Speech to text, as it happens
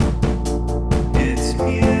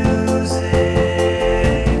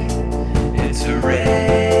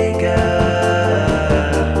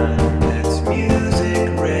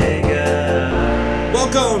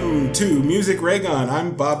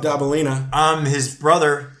Bob Dabalina. I'm his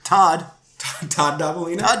brother, Todd. Todd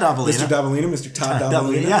Dabalina? Todd Dabalina. Mr. Dabalina, Mr. Todd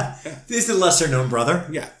Dabalina. Yeah. This is the lesser-known brother.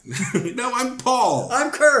 Yeah. No, I'm Paul.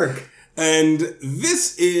 I'm Kirk. And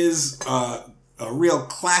this is a real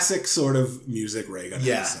classic sort of music Reagan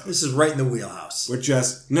episode. This is right in the wheelhouse. We're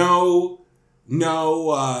just no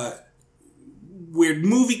weird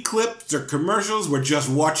movie clips or commercials. We're just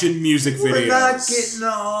watching music videos. We're not getting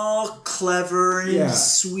all clever and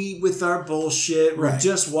sweet with our bullshit. We're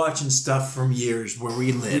just watching stuff from years where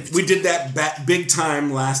we lived. We did that big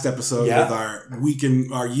time last episode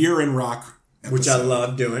with our year in rock episode. Which I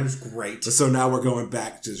love doing. It was great. So now we're going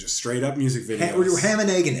back to just straight up music videos. We're ham and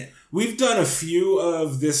egging it. We've done a few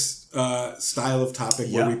of this style of topic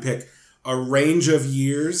where we pick a range of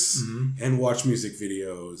years and watch music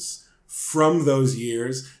videos from those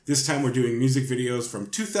years. This time we're doing music videos from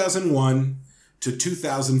 2001 to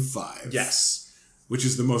 2005. Yes. Which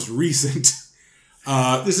is the most recent.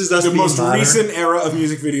 This is us the most modern. recent era of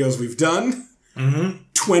music videos we've done.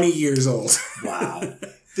 20 years old. Wow.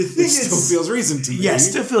 The thing still feels recent to me. Yeah, it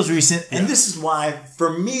still feels recent. And this is why,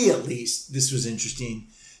 for me at least, this was interesting.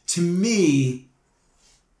 To me,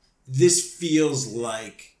 this feels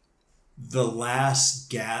like the last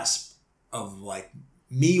gasp of like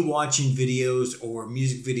me watching videos or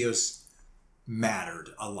music videos mattered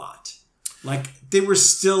a lot. Like they were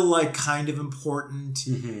still like kind of important.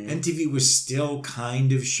 MTV was still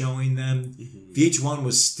kind of showing them. VH1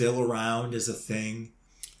 was still around as a thing.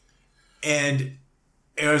 And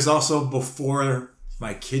it was also before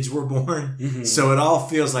my kids were born. So it all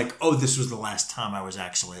feels like, oh, this was the last time I was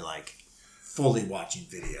actually like fully watching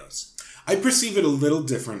videos. I perceive it a little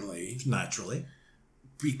differently. Naturally.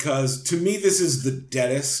 Because to me, this is the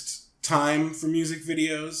deadest time for music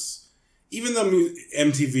videos. Even though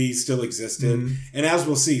MTV still existed. And as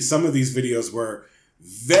we'll see, some of these videos were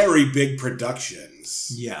very big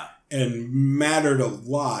productions. Yeah. And mattered a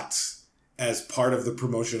lot as part of the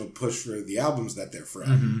promotional push for the albums that they're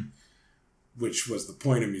from. Which was the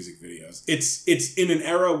point of music videos. It's in an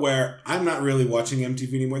era where I'm not really watching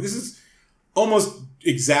MTV anymore. This is almost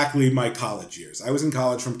exactly my college years. I was in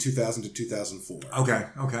college from 2000 to 2004.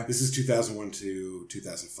 Okay. This is 2001 to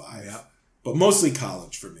 2005. Yeah. But mostly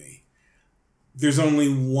college for me. There's only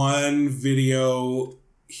one video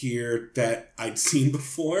here that I'd seen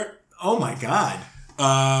before. Oh my God.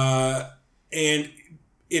 And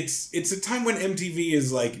it's a time when MTV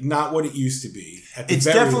is like not what it used to be. It's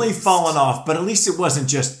definitely fallen off, but at least it wasn't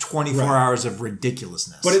just 24 hours of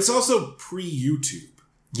ridiculousness. But it's also pre-YouTube.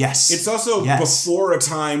 Yes. It's also before a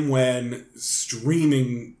time when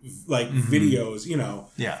streaming videos,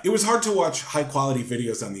 it was hard to watch high quality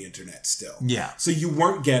videos on the internet still. Yeah. So you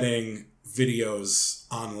weren't getting videos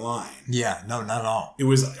online. Yeah, no, not at all. It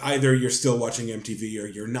was either you're still watching MTV or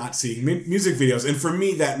you're not seeing music videos. And for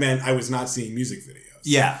me, that meant I was not seeing music videos.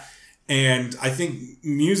 Yeah. And I think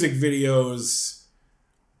music videos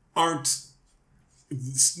aren't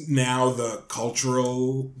now the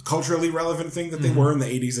culturally relevant thing that they were in the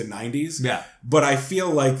 80s and 90s. Yeah. But I feel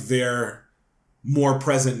like they're more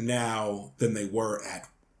present now than they were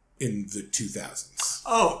in the 2000s.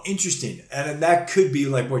 Oh, interesting. And that could be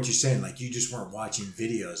like what you're saying. Like you just weren't watching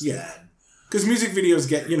videos then. Because music videos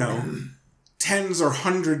get, tens or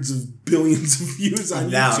hundreds of billions of views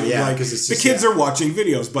on YouTube. Yeah, like because the kids are watching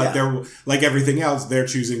videos, but they're like everything else, they're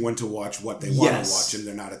choosing when to watch what they want to watch, and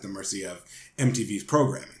they're not at the mercy of MTV's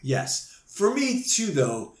programming. Yes. For me too,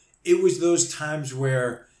 though, it was those times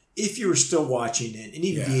where if you were still watching it, and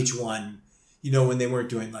even VH1, when they weren't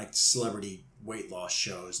doing like celebrity weight loss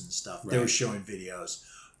shows and stuff, they were showing videos.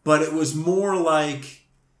 But it was more like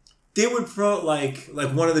they would promote like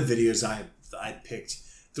one of the videos I picked.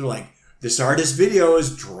 They're like, this artist video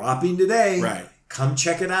is dropping today. Right. Come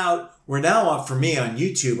check it out. Where now, for me on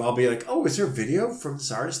YouTube, I'll be like, oh, is there a video from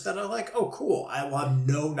this artist that I like? Oh, cool. I will have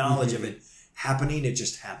no knowledge of it happening. It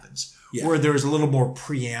just happens. Yeah. Where there's a little more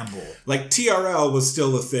preamble. Like TRL was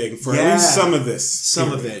still a thing for at least some of this.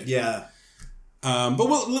 Some of it, yeah. But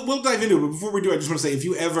we'll dive into it. But before we do, I just want to say, if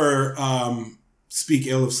you ever speak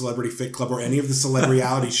ill of Celebrity Fit Club or any of the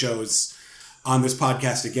celebrity shows on this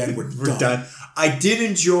podcast again, we're done. I did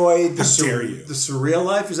enjoy the Surreal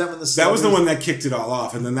Life. Is that when that was the one that kicked it all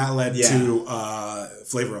off, and then that led to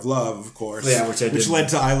Flavor of Love, of course. Yeah, which led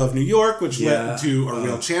to I Love New York, which led to A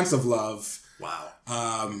Real Chance of Love. Wow.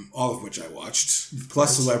 All of which I watched,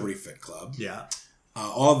 plus Celebrity Fit Club. Yeah.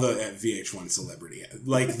 All the VH1 celebrity,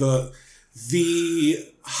 like the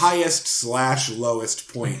highest /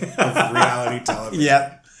 lowest point of reality television.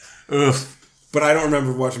 Yeah. Oof. But I don't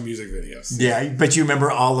remember watching music videos. Yeah, but you remember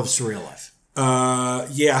all of Surreal Life.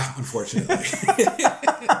 Yeah, unfortunately.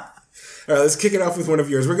 All right, let's kick it off with one of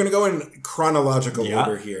yours. We're going to go in chronological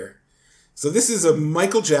order here. So this is a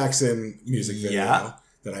Michael Jackson music video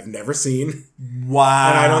that I've never seen. Wow.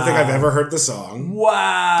 And I don't think I've ever heard the song.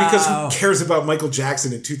 Wow. Because who cares about Michael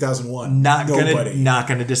Jackson in 2001? Nobody. Not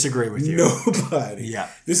gonna disagree with you. Nobody. Yeah.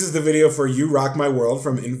 This is the video for You Rock My World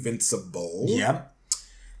from Invincible. Yep.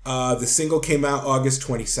 The single came out August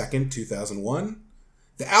 22nd, 2001.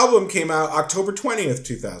 The album came out October 20th,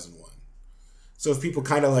 2001. So if people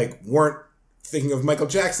kind of like weren't thinking of Michael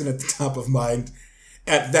Jackson at the top of mind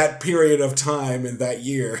at that period of time in that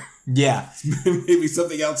year, maybe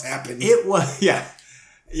something else happened. It was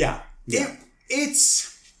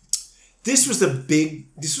this was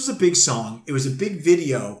a big song. It was a big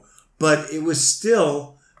video, but it was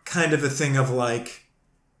still kind of a thing of like,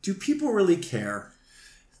 do people really care?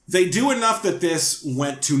 They do enough that this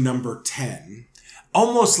went to number 10.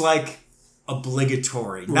 Almost like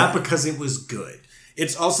obligatory, not because it was good.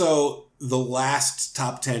 It's also the last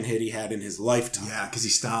top 10 hit he had in his lifetime. Yeah, because he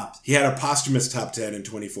stopped. He had a posthumous top 10 in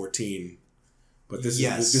 2014, but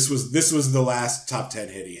this was the last top 10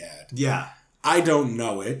 hit he had. Yeah, I don't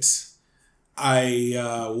know it.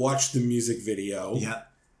 I watched the music video. Yeah,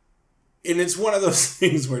 and it's one of those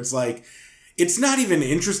things where it's like, it's not even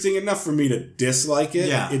interesting enough for me to dislike it.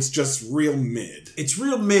 Yeah. It's just real mid. It's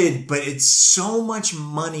real mid, but it's so much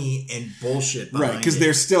money and bullshit behind right, because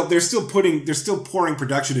they're still pouring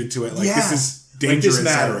production into it. Like, this is dangerous. Like, this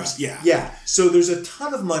matters. Yeah. So there's a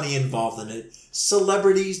ton of money involved in it.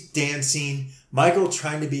 Celebrities dancing. Michael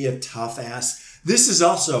trying to be a tough ass. This is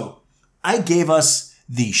also, I gave us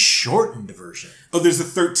the shortened version. Oh, there's a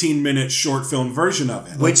 13-minute short film version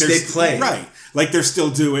of it. Which they play. Right. Like they're still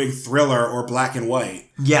doing Thriller or Black and White.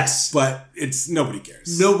 Yes. But nobody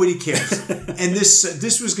cares. Nobody cares. And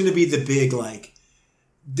this was going to be the big, like,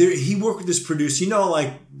 he worked with this producer. You know,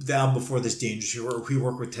 like, the album before this, Dangerous, he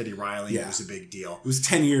worked with Teddy Riley. Yeah. It was a big deal. It was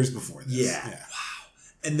 10 years before this. Yeah. Wow.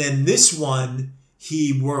 And then this one,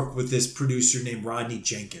 he worked with this producer named Rodney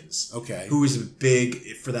Jenkins. Okay. Who was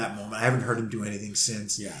big for that moment. I haven't heard him do anything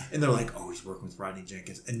since. Yeah. And they're like, oh, he's working with Rodney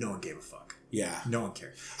Jenkins. And no one gave a fuck. Yeah. No one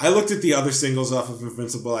cared. I looked at the other singles off of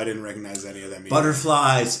Invincible. I didn't recognize any of them either.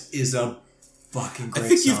 Butterflies is a fucking great song. I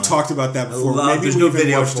think you've talked about that before. Maybe there's no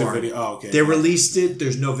video for it. Oh, okay. They released it.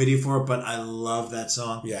 There's no video for it, but I love that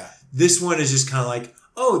song. Yeah. This one is just kind of like,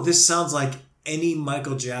 oh, this sounds like any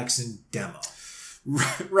Michael Jackson demo.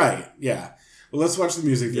 Right. Yeah. Well, let's watch the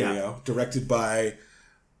music video. Directed by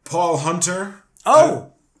Paul Hunter. Oh!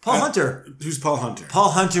 Paul Hunter. Who's Paul Hunter? Paul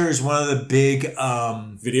Hunter is one of the big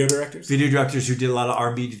video directors. Video directors who did a lot of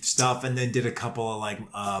R&B stuff, and then did a couple of like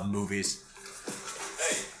movies.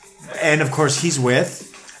 And of course, he's with.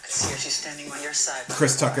 I can see her. She's standing on your side.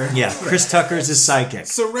 Chris Tucker. Yeah, Chris Tucker is his psychic.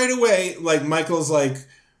 So right away, like Michael's like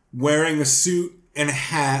wearing a suit and a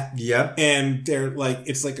hat. Yep. And they're like,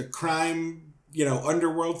 it's like a crime,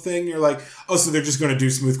 underworld thing. You're like, oh, so they're just going to do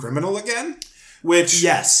Smooth Criminal again? Which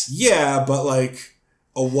yeah, but like.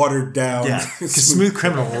 A watered down. Yeah, because Smooth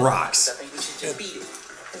Criminal rocks.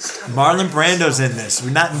 Marlon Brando's in this. We're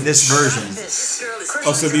not in this version.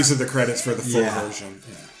 Oh, so these are the credits for the full version.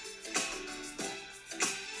 Yeah.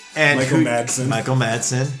 And Michael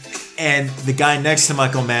Madsen. And the guy next to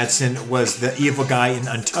Michael Madsen was the evil guy in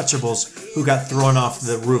Untouchables who got thrown off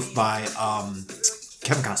the roof by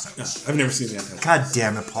Kevin Costner. No, I've never seen the Untouchables. God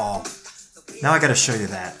damn it, Paul. Now I got to show you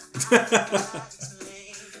that.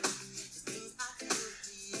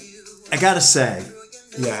 I gotta say,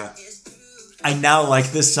 I now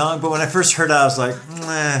like this song, but when I first heard it, I was like,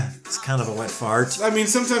 it's kind of a wet fart. I mean,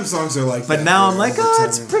 sometimes songs are like that. But now I'm like,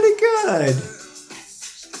 it's pretty good.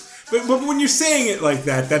 But when you're saying it like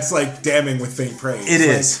that, that's like damning with faint praise. It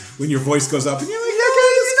is. Like when your voice goes up and you're like,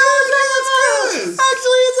 it's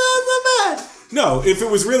actually, it's not that bad. No, if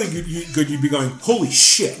it was really good, you'd be going, holy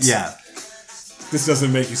shit. Yeah. This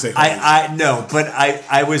doesn't make you say No, but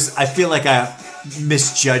I feel like I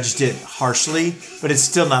misjudged it harshly, but it's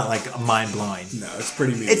still not like mind-blowing. No, it's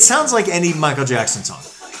pretty mean. It sounds like any Michael Jackson song.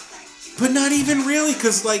 But not even really,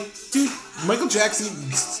 because like, dude, Michael Jackson,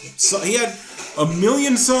 he had a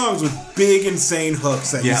million songs with big, insane hooks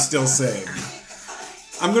that he still sang.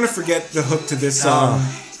 I'm going to forget the hook to this song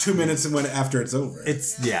 2 minutes after it's over.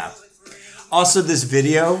 Also, this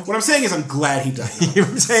video... What I'm saying is I'm glad he died. What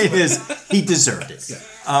I'm saying is he deserved it. Yeah.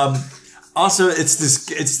 Also,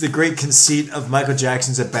 it's the great conceit of Michael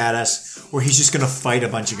Jackson's a badass where he's just going to fight a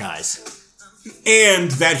bunch of guys.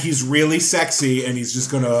 And that he's really sexy and he's just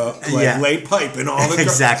going to lay pipe and all the girls.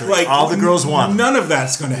 Exactly. Like, all the girls want him. None of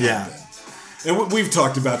that's going to happen. And we've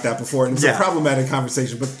talked about that before, and it's a problematic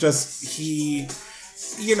conversation, but just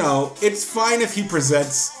it's fine if he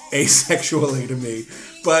presents asexually to me,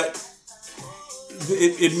 but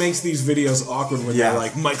it makes these videos awkward when they're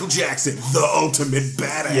like, Michael Jackson, the ultimate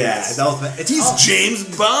badass. Yeah, the ultimate. He's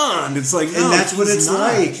James Bond. It's like, no, and that's what it's not.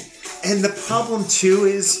 like. And the problem too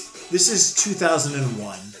is this is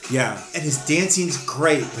 2001. Yeah. And his dancing's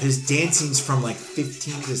great, but his dancing's from like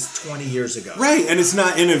 15 to 20 years ago. Right, and it's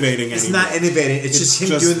not innovating It's anymore. not innovating. It's just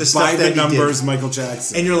him doing the stuff by that the numbers, he did. Michael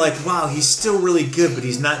Jackson. And you're like, wow, he's still really good, but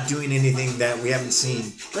he's not doing anything that we haven't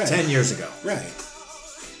seen 10 years ago. Right.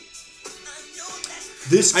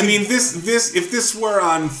 This if this were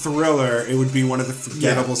on Thriller, it would be one of the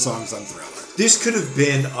forgettable songs on Thriller. This could have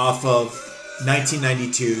been off of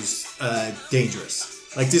 1992's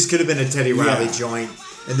Dangerous. Like, this could have been a Teddy Riley joint,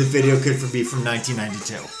 and the video could be from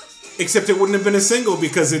 1992. Except it wouldn't have been a single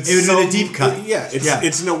because it would have been a deep cut.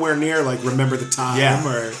 It's nowhere near like Remember the Time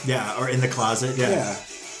or In the Closet. Yeah.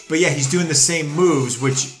 But yeah, he's doing the same moves,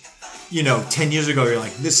 which, 10 years ago you're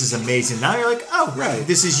like, this is amazing. Now you're like, oh, right,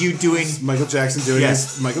 this is you doing Michael Jackson doing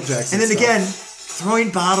his Michael Jackson. And then stuff. again, throwing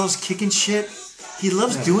bottles, kicking shit. He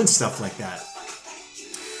loves doing stuff like that.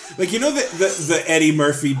 Like, the Eddie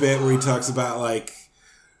Murphy bit where he talks about like,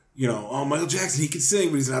 Michael Jackson, he can sing,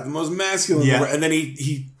 but he's not the most masculine. Yeah. And then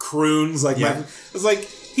he croons like Michael. It was like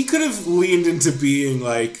he could have leaned into being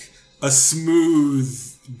like a smooth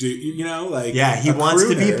dude, he wants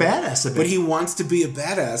to be a badass a bit. But he wants to be a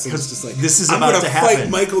badass. And it's just like, this is I'm about gonna to happen. fight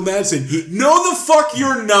Michael Madsen. No, the fuck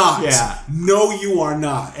you're not. Yeah. No, you are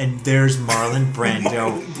not. And there's Marlon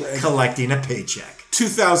Brando collecting a paycheck.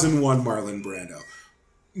 2001 Marlon Brando.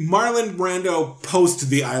 Marlon Brando post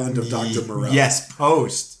The Island of Dr. Moreau. Yes,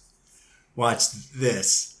 post. Watch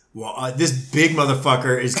this. Well, this big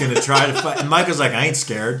motherfucker is going to try to fight. And Michael's like, I ain't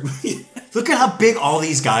scared. Look at how big all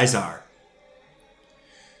these guys are.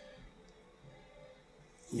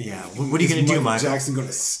 Yeah. What are you going to do, Michael? Jackson going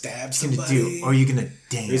to stab somebody? What are you going to do? Or are you going to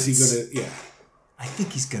dance? Is he going to... Yeah. I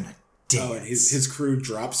think he's going to dance. Oh, and his crew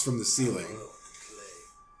drops from the ceiling.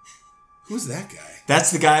 Who's that guy?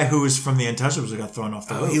 That's the guy who was from The Untouchables who got thrown off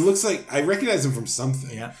the roof. He looks like... I recognize him from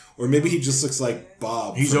something. Yeah. Or maybe he just looks like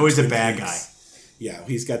Bob. He's always a bad guy. Yeah,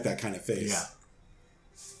 he's got that kind of face. Yeah.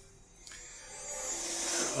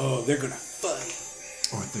 Oh, they're going to fight.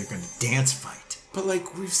 Or they're going to dance fight. But,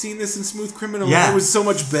 like, we've seen this in Smooth Criminal. Yeah. And it was so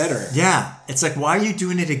much better. Yeah. It's like, why are you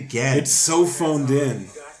doing it again? It's so phoned in.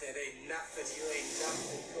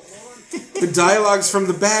 The dialogue's from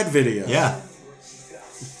the bad video. Yeah.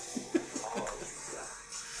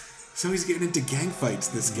 So he's getting into gang fights,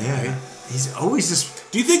 this guy. Yeah. He's always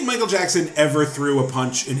just... Do you think Michael Jackson ever threw a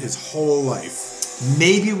punch in his whole life?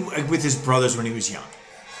 Maybe with his brothers when he was young.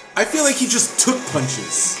 I feel like he just took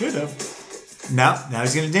punches. Could have. Now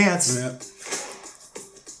he's going to dance. Yeah.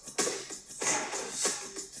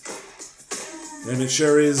 And it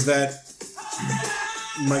sure is that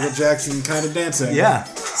Michael Jackson kind of dancing. Yeah.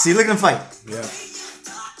 See, look at him fight. Yeah.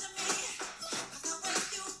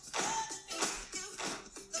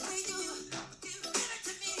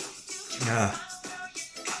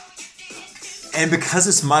 And because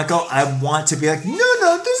it's Michael, I want to be like, no,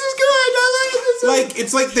 this is good. I like this. Like,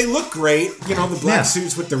 it's like they look great. The black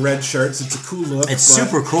suits with the red shirts. It's a cool look. It's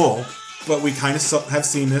super cool. But we kind of have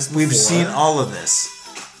seen this before. We've seen all of this.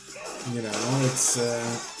 It's...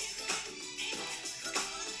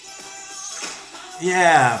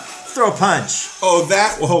 Yeah. Throw a punch. Oh,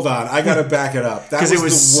 hold on. I got to back it up. That was it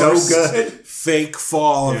was the worst so good. Fake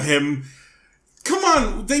fall of him. Come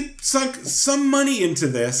on. They sunk some money into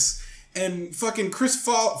this. And fucking Chris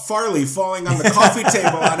Farley falling on the coffee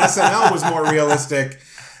table on SNL was more realistic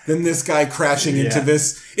than this guy crashing into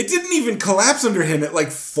this. It didn't even collapse under him. It like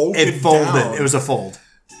folded It folded. down. It was a fold.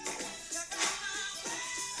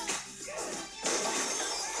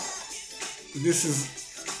 This is...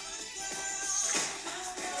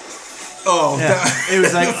 Oh, it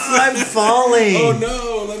was like, I'm falling. Oh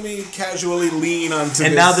no, let me casually lean onto this.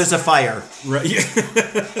 And now there's a fire. Right. Yeah.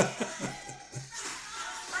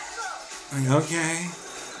 Okay.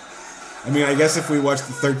 I mean, I guess if we watched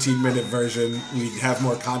the 13-minute version, we'd have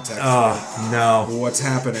more context no. for what's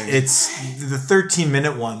happening. It's the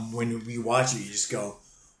 13-minute one. When we watch it, you just go,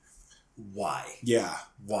 why? Yeah.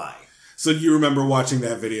 Why? So you remember watching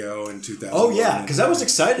that video in 2000? Oh, yeah, because I was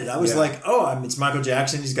excited. I was like, it's Michael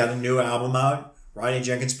Jackson. He's got a new album out. Rodney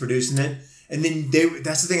Jenkins producing it. And then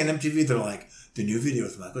that's the thing on MTV. They're like, the new video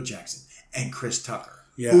with Michael Jackson and Chris Tucker.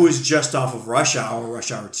 Yeah. Who was just off of Rush Hour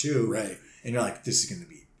 2. Right. And you're like, this is going to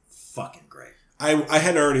be fucking great. I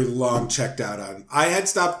had already long checked out on... I had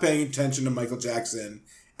stopped paying attention to Michael Jackson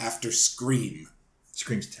after Scream.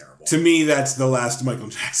 Scream's terrible. To me, that's the last Michael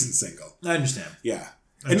Jackson single. I understand. Yeah.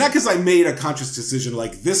 And not because I made a conscious decision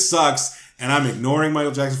like, this sucks And I'm ignoring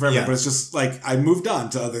Michael Jackson forever, Yeah. but it's just like I moved on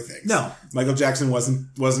to other things. No. Michael Jackson wasn't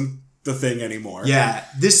the thing anymore. Yeah.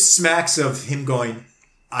 This smacks of him going,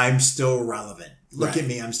 I'm still relevant. Look Right. at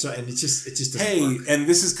me, I'm still, and it just doesn't Hey, work. and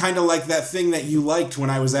this is kind of like that thing that you liked when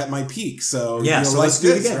I was at my peak. So Yeah, you'll so like let's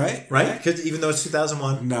do it this, again, right? right? Because even though it's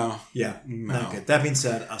 2001, No. yeah, No. not good. That being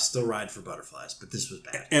said, I'll still ride for butterflies, but this was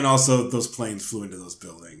bad. And also, those planes flew into those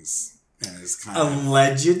buildings. And it's kind of...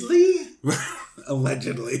 Allegedly?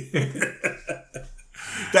 Allegedly.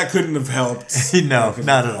 That couldn't have helped. No,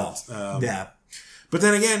 not at all. Yeah. But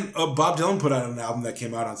then again, Bob Dylan put out an album that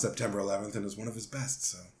came out on September 11th and is one of his best.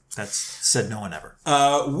 So That's said no one ever.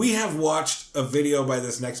 we have watched a video by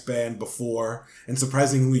this next band before, and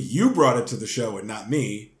surprisingly, you brought it to the show and not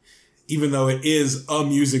me, even though it is a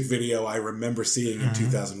music video I remember seeing in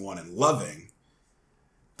 2001 and loving.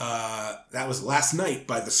 That was Last Night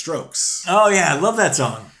by The Strokes. Oh, yeah, I love that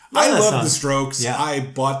song. I that love song. The Strokes. Yeah. I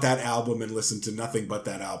bought that album and listened to nothing but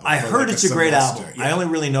that album. I for heard like it's a great semester. album. Yeah. I only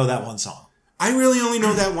really know that one song. I really only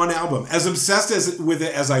know that one album. As obsessed with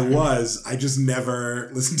it as I was, I just never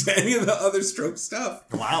listened to any of the other Strokes stuff.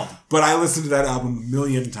 Wow. But I listened to that album a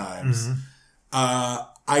million times.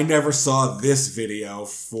 I never saw this video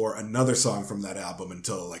for another song from that album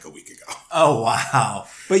until like a week ago. Oh, wow.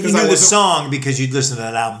 But you 'Cause knew I the wasn't- song because you'd listened to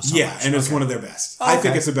that album so Yeah, much. and it's one of their best. Oh, I okay.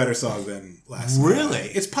 think it's a better song than Last Night. Really?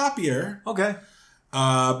 It's poppier. Okay.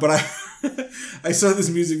 But I saw this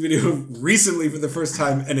music video recently for the first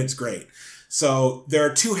time, and it's great. So there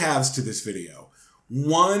are two halves to this video.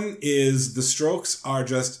 One is the Strokes are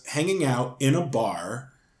just hanging out in a bar,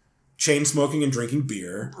 chain smoking and drinking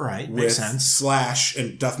beer. Right, with makes sense. Slash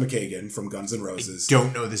and Duff McKagan from Guns N' Roses.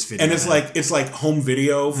 Don't know this video. And it's like home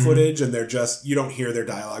video footage, and they're just, you don't hear their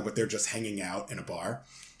dialogue, but they're just hanging out in a bar.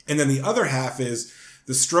 And then the other half is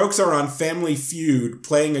the Strokes are on Family Feud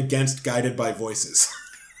playing against Guided by Voices.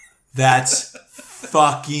 That's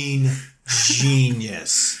fucking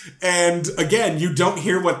genius. And again, you don't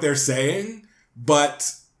hear what they're saying,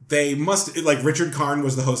 but they must, like Richard Karn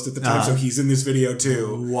was the host at the time, so he's in this video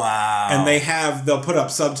too. Wow. And they'll put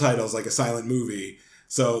up subtitles like a silent movie.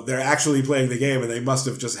 So they're actually playing the game, and they must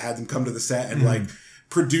have just had them come to the set and like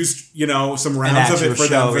produced, some rounds of it actual for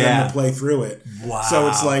them show, yeah. to play through it. Wow. So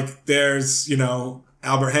it's like there's,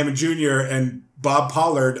 Albert Hammond Jr. and Bob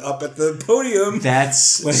Pollard up at the podium.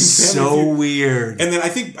 That's playing so Family Feud. weird. And then I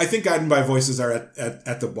think Guided by Voices are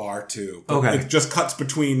at the bar too. But Okay. It just cuts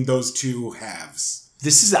between those two halves.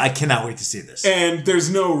 I cannot wait to see this. And there's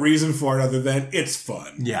no reason for it other than it's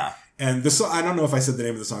fun. Yeah. And this, I don't know if I said the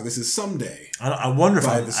name of the song. This is Someday. I wonder if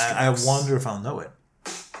By the I Strokes. wonder if I'll know it.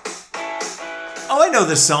 Oh, I know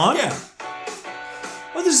this song. Yeah.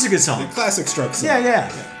 Oh, this is a good song. The classic Strokes song.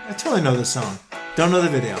 Yeah. I totally know this song. Don't know the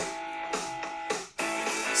video.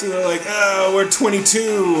 So they're like, we're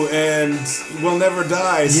 22 and we'll never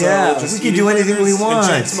die. So Yeah, just we can eat do anything we burgers and want.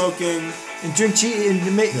 chain smoking. And drink cheese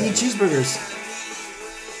and eat cheeseburgers.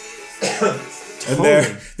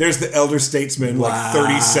 And there's the elder statesman, like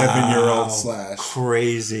 37-year-old Slash.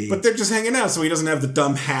 Crazy. But they're just hanging out, so he doesn't have the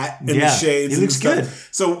dumb hat and Yeah, the shades. he and looks stuff. good.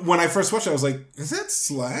 So when I first watched it, I was like, "Is that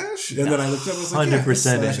Slash?" And then I looked up, I was like, "Yeah, 100% it's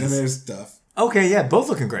Slash." is. And there's Duff. Okay, yeah, both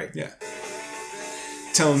looking great. Yeah,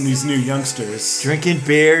 telling these new youngsters, Drinking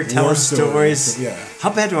beer, telling war stories. Yeah, How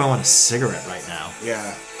bad do I want a cigarette right now?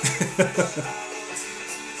 yeah.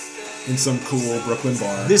 In some cool Brooklyn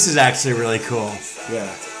bar. This is actually really cool.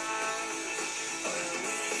 Yeah.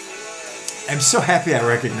 I'm so happy I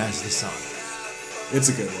recognize this song. It's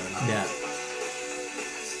a good one. Yeah.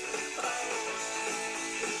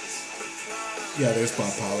 Yeah, there's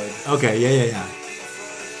Bob Pollard. Okay, yeah.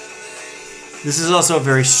 This is also a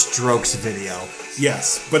very Strokes video.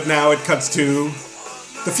 Yes, but now it cuts to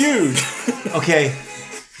the feud. Okay,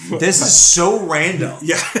 this is so random.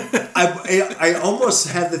 Yeah. I almost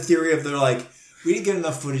had the theory of they're like, we didn't get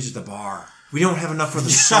enough footage at the bar. We don't have enough for the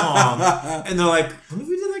song. And they're like, what if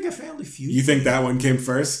we did like a Family Feud? You think that one came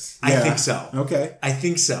first? I think so. Okay. I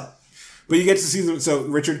think so. But you get to see them. So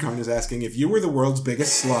Richard Karn is asking, if you were the world's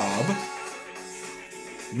biggest slob,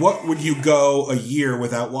 what would you go a year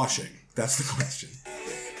without washing? That's the question.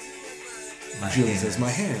 Julie says, my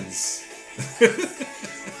hands.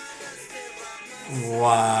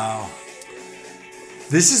 Wow.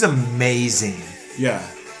 This is amazing. Yeah.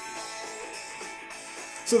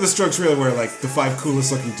 So the Strokes really were like the 5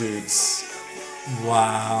 coolest looking dudes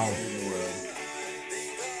Wow. in the world.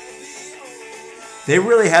 They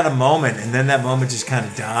really had a moment, and then that moment just kind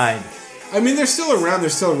of died. I mean, they're still around, they're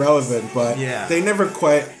still relevant, but Yeah. they never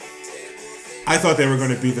quite... I thought they were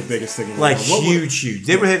going to be the biggest thing in the like world. huge.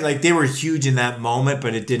 They were huge in that moment,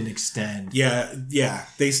 but it didn't extend. Yeah.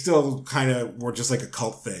 They still kind of were just like a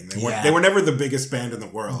cult thing. They were never the biggest band in the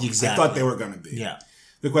world. Exactly. I thought they were going to be. Yeah.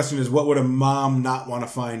 The question is, what would a mom not want to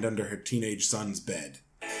find under her teenage son's bed?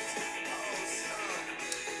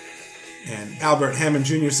 And Albert Hammond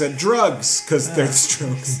Jr. said drugs, because they're the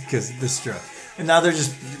Strokes. Because the Strokes. And now they're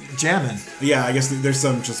just jamming. Yeah, I guess there's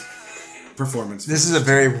some just performance. This is a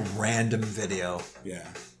very random video. Yeah.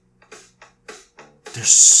 They're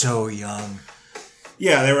so young.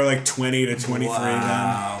 Yeah, they were like 20 to 23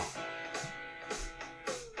 wow. then.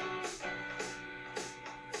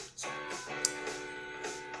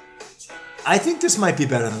 I think this might be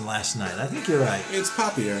better than Last Night. I think you're right. It's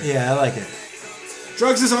poppier. Yeah, I like it.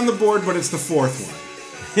 Drugs is on the board, but it's the fourth one.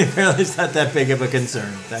 It really is not that big of a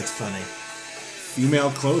concern. That's funny. Female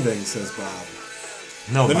clothing, says Bob.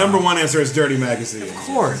 No, the Bob. number one answer is Dirty Magazine. Of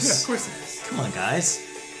course. Yeah, of course it is. Come on, guys.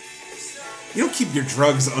 You don't keep your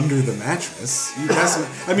drugs under the mattress.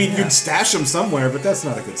 You'd stash them somewhere, but that's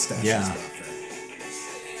not a good stash spot for it.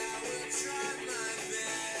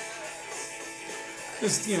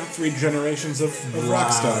 Just, 3 generations of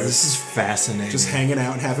rock stars. This is fascinating. Just hanging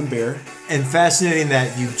out and having beer. And fascinating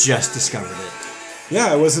that you just discovered it.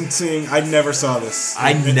 Yeah, I wasn't seeing... I never saw this.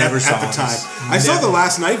 I never saw at the time. this. I saw the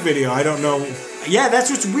Last Night video. I don't know... Yeah, that's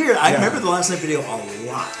what's weird. I remember the Last Night video a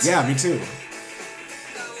lot. Yeah, me too.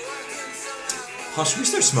 Oh, should we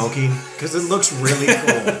start smoking? Because it looks really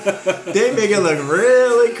cool. They make it look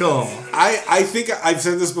really cool. I think I've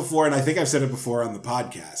said this before, and I think I've said it before on the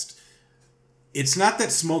podcast. It's not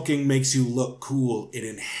that smoking makes you look cool. It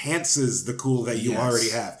enhances the cool that you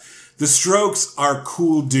already have. The Strokes are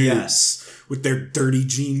cool dudes with their dirty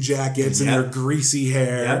jean jackets and their greasy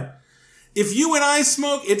hair. Yep. If you and I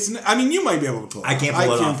smoke, you might be able to pull it off. I can't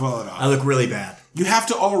pull it off. I look really bad. You have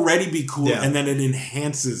to already be cool, and then it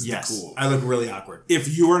enhances the cool. I look really awkward.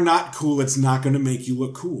 If you are not cool, it's not going to make you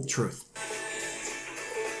look cool. Truth.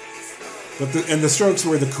 But the Strokes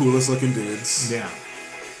were the coolest looking dudes. Yeah.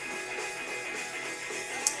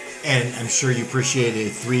 And I'm sure you appreciate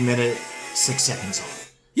a 3-minute, 6-second song.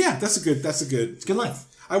 Yeah, that's a good. It's good length.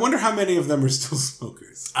 I wonder how many of them are still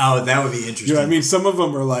smokers. Oh, that would be interesting. You know what I mean? Some of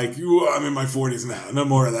them are like, I'm in my 40s now. No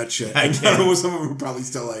more of that shit. And some of them are probably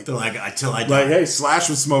still like... They're like, until I die. Like, hey, Slash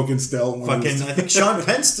was smoking still. I think Sean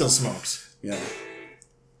Penn still smokes. Yeah.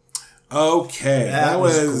 Okay. That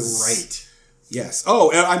was great. Yes.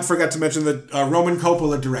 Oh, I forgot to mention that Roman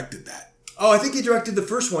Coppola directed that. Oh, I think he directed the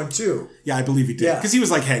first one, too. Yeah, I believe he did. Because he was,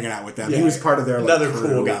 like, hanging out with them. Yeah. He was part of their, another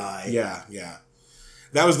cool guy. Yeah, yeah.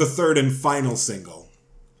 That was the third and final single.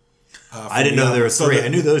 I didn't know there were 3. I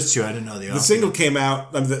knew those 2. I didn't know the other. The single came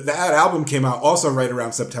out, that album came out also right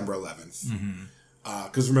around September 11th.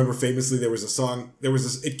 Because remember, famously, there was a song,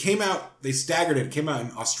 it came out, they staggered it. It came out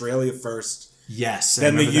in Australia first. Yes.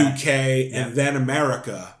 Then the UK, and then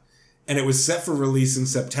America. And it was set for release in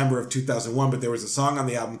September of 2001, but there was a song on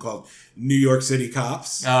the album called New York City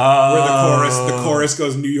Cops. Oh. Where the chorus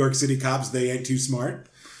goes, New York City Cops, they ain't too smart.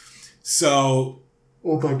 So...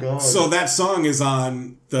 Oh my God. So that song is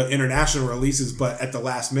on the international releases, but at the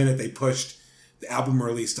last minute they pushed the album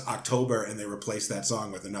release to October and they replaced that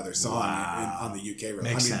song with another song on the UK release.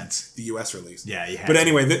 Makes sense. The US release. Yeah, you had But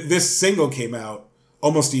anyway, this single came out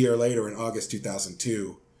almost a year later in August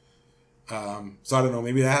 2002. So I don't know,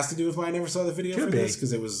 maybe that has to do with why I never saw the video for this,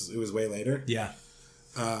 because it was way later. Yeah.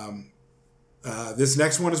 This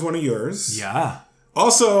next one is one of yours. Yeah.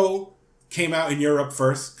 Also came out in Europe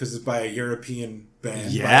first, because it's by a European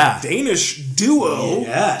band. Yeah. By a Danish duo.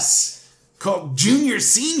 Yes. Called Junior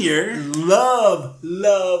Senior. Love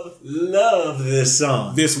this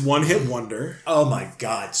song. This one-hit wonder. Oh my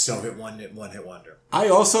God, so one-hit wonder. I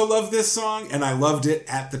also love this song, and I loved it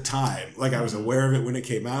at the time. Like, I was aware of it when it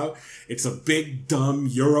came out. It's a big, dumb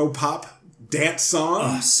Europop dance song.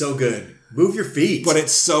 Oh, so good. Move your feet. But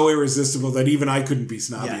it's so irresistible that even I couldn't be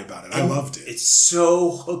snobby about it. I loved it. It's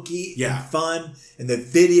so hooky and fun. And the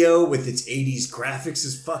video with its 80s graphics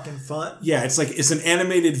is fucking fun. Yeah, it's an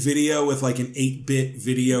animated video with like an 8-bit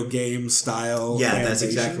video game style. Yeah, animation. that's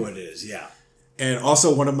exactly what it is. Yeah. And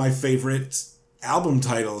also one of my favorite album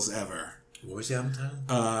titles ever. What was the album title?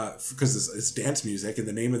 Because it's dance music, and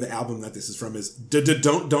the name of the album that this is from is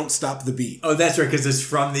Don't Stop the Beat. Oh, that's right, because it's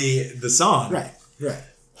from the song. Right.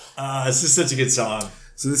 This is such a good song.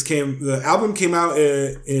 So the album came out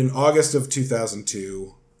in August of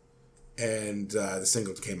 2002, and the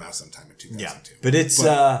single came out sometime in 2002. Yeah, but it's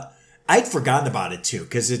I'd forgotten about it too,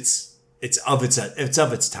 because it's of its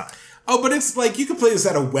time. Oh, but it's like you can play this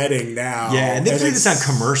at a wedding now. Yeah, and they play this on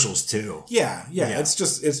commercials too. Yeah. It's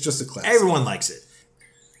just a classic. Everyone likes it.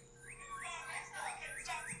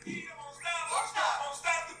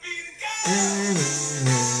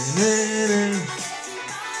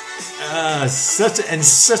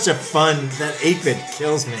 Such a fun. That 8-bit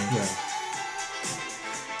kills me. Yeah.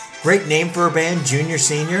 Great name for a band, Junior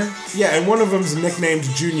Senior. Yeah, and one of them's nicknamed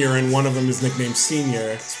Junior and one of them is nicknamed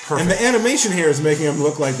Senior. Perfect. And the animation here is making them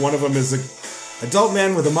look like one of them is an adult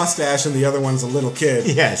man with a mustache and the other one's a little kid.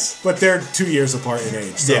 Yes. But they're 2 years apart in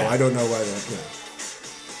age, so Yeah. I don't know why that... Yeah.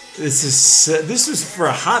 This was for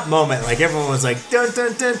a hot moment. Like everyone was like, dun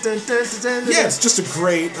dun dun dun dun dun dun. Yeah, it's just a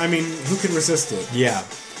great... I mean, who can resist it? Yeah.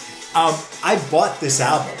 I bought this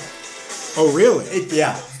album. Oh, really?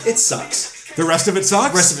 It sucks. The rest of it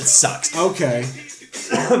sucks? The rest of it sucks. Okay.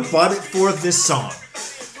 Bought it for this song.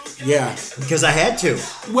 Yeah. Because I had to.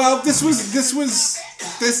 Well, that's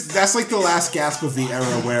like the last gasp of the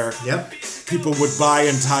era where people would buy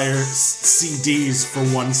entire CDs for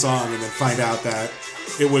one song and then find out that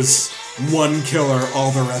it was one killer,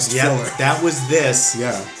 all the rest filler. That was this.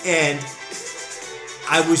 Yeah. And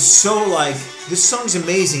I was so like, this song's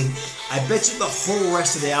amazing. I bet you the whole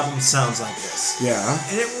rest of the album sounds like this. Yeah.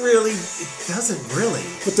 And it doesn't really.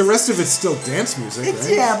 But the rest of it's still dance music, right?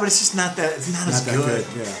 Yeah, but it's just not that, it's not as good.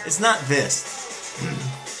 Yeah. It's not this.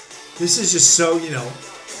 This is just so,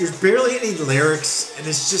 there's barely any lyrics, and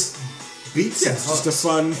it's just beats. Yeah, it's just a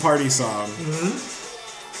fun party song. Mm-hmm.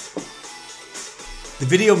 The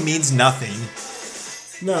video means nothing.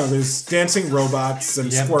 No, there's dancing robots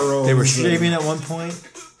and squirrels. They were shaving at one point.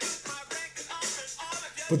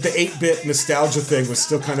 But the 8-bit nostalgia thing was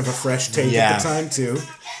still kind of a fresh take at the time, too.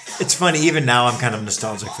 It's funny, even now I'm kind of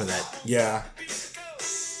nostalgic for that. Yeah.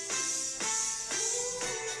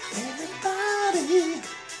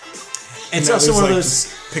 It's also one of those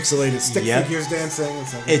pixelated stick figures dancing.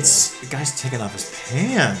 The guy's taking off his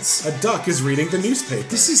pants. A duck is reading the newspaper.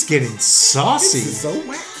 This is getting saucy. This is so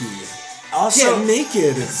wacky. Also, get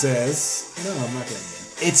naked, it says. No, I'm not getting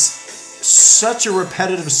it. It's such a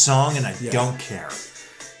repetitive song, and I don't care.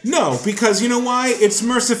 No, because you know why? It's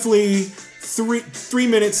mercifully 3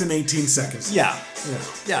 minutes and 18 seconds. Yeah.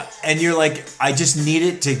 And you're like, I just need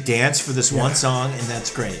it to dance for this one song, and that's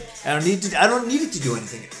great. I don't need it to do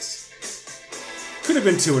anything else. Could have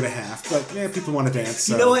been 2.5, but people want to dance.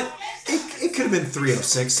 So. You know what? It could have been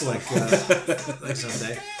 3:06, like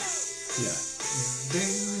Sunday. Yeah.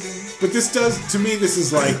 But this to me, this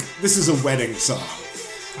is a wedding song.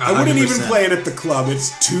 I wouldn't 100%. even play it at the club.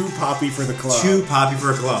 It's too poppy for the club. Too poppy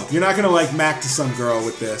for a club. You're not going to Mac to some girl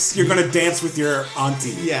with this. You're going to dance with your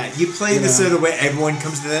auntie. Yeah, you play this in a way everyone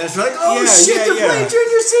comes to the dance. You're like, oh shit, they're playing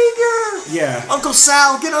Junior Senior. Yeah. Uncle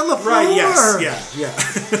Sal, get on the floor. Right, yes, yeah.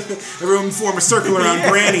 Everyone form a circle around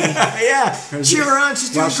Granny. Yeah. Cheer her on,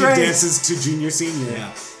 she's doing great. While she dances to Junior Senior.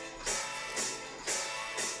 Yeah.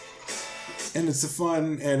 And it's a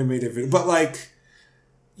fun animated video. But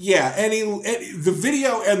the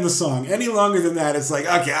video and the song, any longer than that, it's like,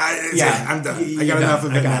 okay, I'm done. I got enough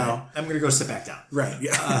of it now. I'm going to go sit back down. Right,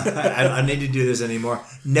 yeah. I need to do this anymore.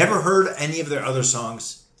 Never heard any of their other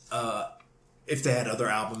songs, if they had other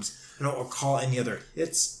albums. I don't recall any other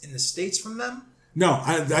hits in the States from them. No,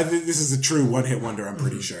 I think this is a true one-hit wonder, I'm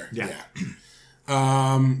pretty sure. Yeah.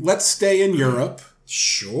 Let's stay in Europe.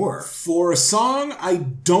 Sure. For a song I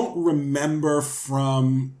don't remember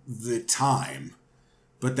from the time,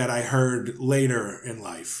 but that I heard later in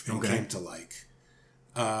life and came to like,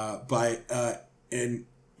 by an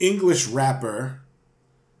English rapper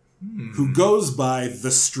who goes by The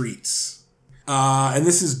Streets. And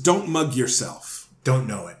this is Don't Mug Yourself. Don't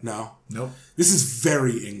know it. No? Nope. This is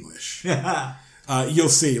very English. You'll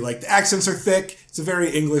see, the accents are thick. It's a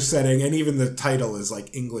very English setting, and even the title is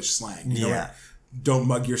English slang. You know what Don't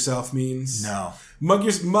Mug Yourself means? No. Mug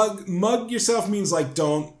yourself means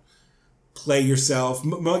don't play yourself.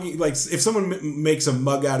 If someone makes a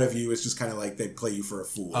mug out of you, it's just kind of they play you for a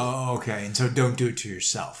fool. Oh, okay. And so don't do it to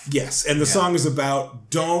yourself. Yes, and the song is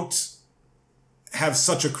about don't have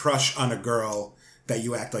such a crush on a girl that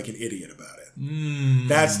you act like an idiot about it.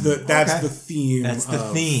 That's the theme. That's the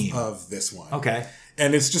theme of this one. Okay,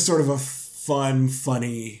 and it's just sort of a fun,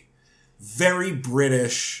 funny, very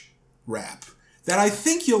British rap that I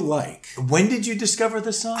think you'll like. When did you discover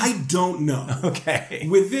this song? I don't know. Okay,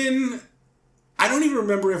 I don't even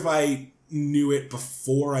remember if I knew it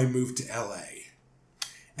before I moved to LA,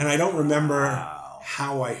 and I don't remember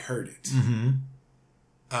how I heard it.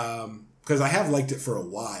 Because I have liked it for a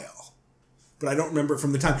while. But I don't remember it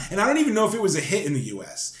from the time. And I don't even know if it was a hit in the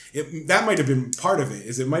US. That might have been part of it,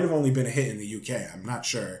 is it might have only been a hit in the UK. I'm not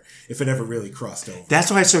sure if it ever really crossed over.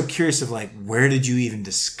 That's why I'm so curious of where did you even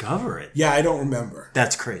discover it? Yeah, I don't remember.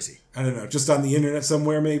 That's crazy. I don't know. Just on the internet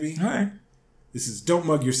somewhere, maybe? All right. This is Don't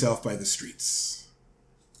Mug Yourself by The Streets.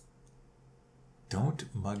 Don't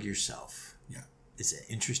mug yourself. Yeah. It's an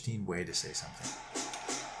interesting way to say something.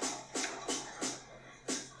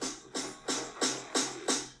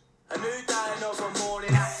 A new day, another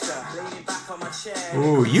morning after. Leaning back on my chair.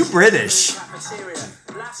 Ooh, you British.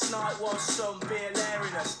 Last night was some beer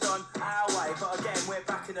lariness done our way, but again we're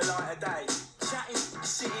back in the light of day. Chatting,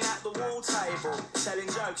 sitting at the wall table, telling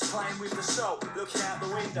jokes, playing with the salt, looking out the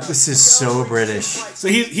window. This is so British. So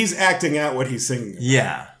he's acting out what he's singing about.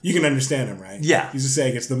 Yeah. You can understand him, right? Yeah. He's just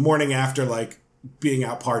saying it's the morning after, like, being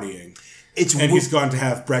out partying. And he's gone to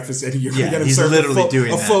have breakfast, and you're going to he's serve literally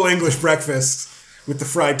doing a that. full English breakfast with the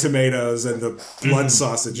fried tomatoes and the blood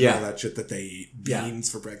sausage and all that shit that they eat. Beans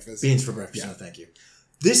for breakfast. Beans for breakfast. No, thank you.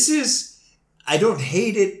 This is... I don't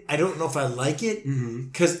hate it. I don't know if I like it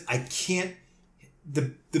because I can't...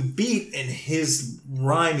 The beat and his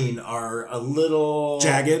rhyming are a little...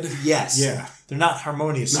 Jagged? Yes. Yeah. They're not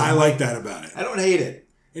harmonious. No, I like that about it. I don't hate it.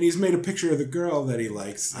 And he's made a picture of the girl that he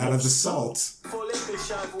likes out of the salt. Full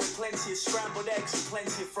English over with plenty of scrambled eggs and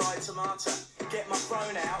plenty of fried tomato. Get my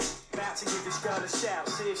phone out, about to give this girl a shout.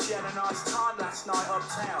 See if she had a nice time last night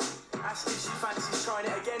uptown. Ask if she fancies trying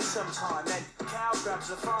it again sometime. Then Cow grabs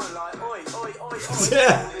the phone like, oi, oi, oi, oi.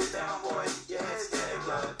 Yeah. Hold it down, boy, your head's getting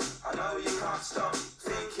blurred. I know you can't stop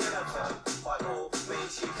thinking of her. By all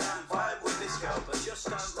means you can vibe with this girl, but just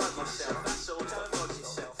don't bug yourself. That's all, don't bug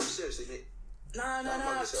yourself. Seriously, Nick. No, I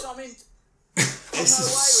mean... This is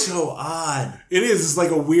so odd. It is. It's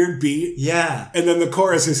like a weird beat. Yeah. And then the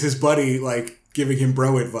chorus is his buddy, like, giving him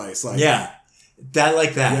bro advice. Like, yeah. I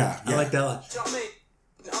like that. Yeah. I like that a lot. Do you know what I mean?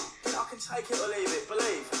 I can take it or leave it,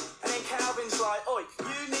 believe. And then Calvin's like, oi,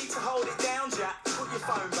 you need to hold it down, Jack. Put your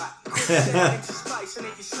phone back. Put it down into space and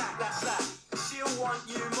eat your snack, that's that. She'll want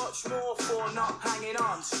you much more for not hanging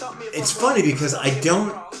on. Stop me if It's I'm funny wrong. because Stop I me if don't...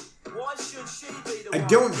 I'm wrong. Why should she be the I one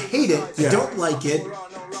don't who hate it. decides I don't like it.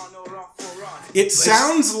 It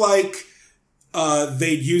sounds like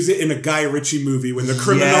they'd use it in a Guy Ritchie movie when the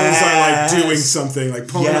criminals are like doing something, like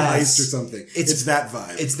pulling a heist or something. It's that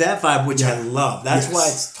vibe. It's that vibe, which I love. That's why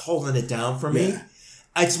it's holding it down for me.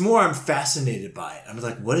 It's more I'm fascinated by it. I'm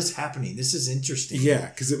like, what is happening? This is interesting. Yeah,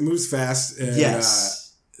 because it moves fast and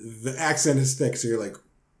the accent is thick, so you're like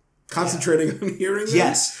concentrating on hearing it.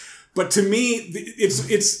 Yes. But to me,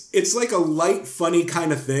 it's like a light, funny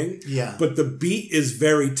kind of thing. Yeah. But the beat is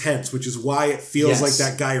very tense, which is why it feels like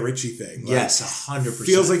that Guy Ritchie thing. Like, yes, 100%.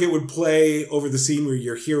 Feels like it would play over the scene where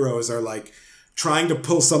your heroes are like trying to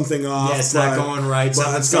pull something off. Yeah, it's not going right.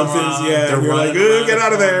 Something's wrong. yeah, and you're like, get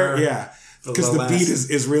out of there. Yeah. Because the beat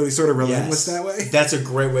is really sort of relentless that way. That's a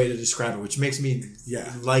great way to describe it, which makes me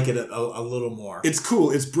like it a little more. It's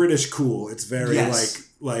cool. It's British cool. It's very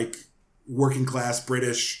like working class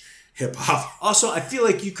British hip hop. Also, I feel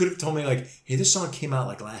like you could have told me like, hey, this song came out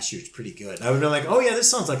like last year. It's pretty good. I would have been like, oh yeah, this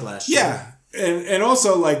sounds like last year. Yeah. And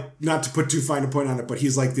also, like, not to put too fine a point on it, but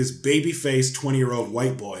he's like this baby-faced 20-year-old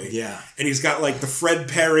white boy. Yeah. And he's got like the Fred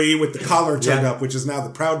Perry with the collar turned up, which is now the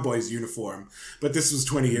Proud Boys uniform. But this was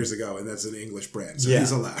 20 years ago, and that's an English brand, so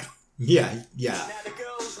he's allowed. Yeah. Now the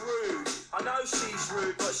girl's rude. I know she's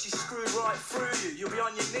rude, but she's screwed right through you. You'll be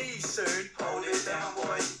on your knees soon. Hold it down,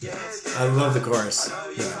 boy. Yes. I love the chorus. I know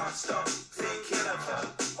you can't stop thinking of her.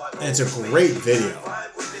 And it's a great video.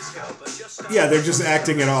 Yeah, they're just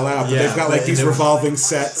acting it all out. But they've got like these revolving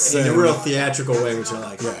sets. In a real theatrical way, which I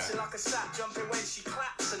like. Yeah.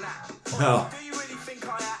 Oh.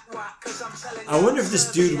 I wonder if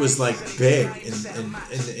this dude was like big in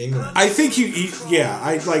England. I think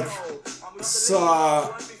I like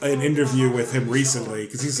saw an interview with him recently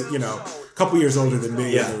because he's a couple years older than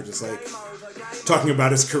me. Yeah. And they were just like talking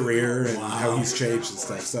about his career and how he's changed and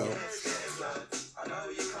stuff. So.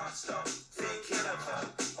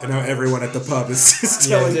 And now everyone at the pub is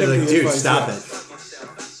telling him like, the dude, advice. stop it.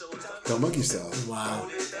 Don't mug yourself. Wow.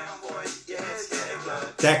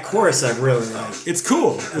 That chorus I really like. It's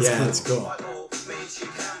cool. It's cool.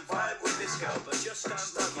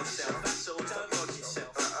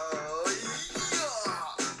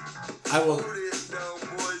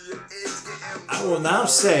 I will now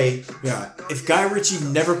say, if Guy Ritchie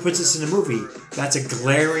never puts this in a movie, that's a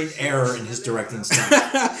glaring error in his directing style.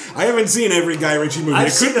 I haven't seen every Guy Ritchie movie.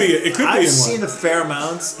 It could be in one. I've seen a fair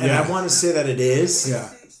amount, and I want to say that it is. Yeah.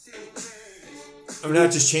 I mean,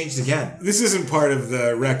 that just changed again. This isn't part of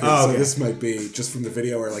the record, so this might be just from the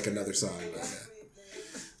video or like another song. But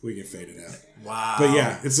we can fade it out. Wow. But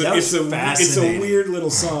yeah, it's a weird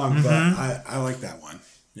little song, but I like that one.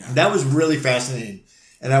 Yeah. That was really fascinating.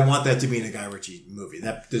 And I want that to be in a Guy Ritchie movie.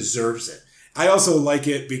 That deserves it. I also like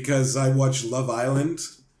it because I watch Love Island,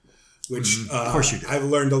 which of course you do. I've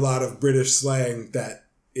learned a lot of British slang that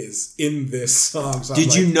is in this song. So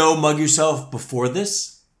Did you know Mug Yourself before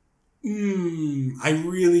this? I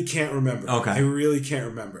really can't remember. Okay. I really can't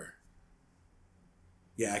remember.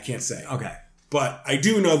 Yeah, I can't say. Okay. But I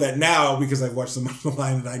do know that now because I've watched them on the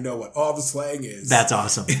line and I know what all the slang is. That's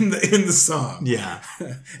awesome. In the song. Yeah.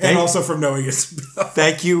 And also from knowing it's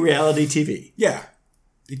Thank you, reality TV. Yeah.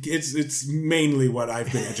 It's mainly what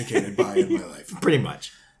I've been educated by in my life. Pretty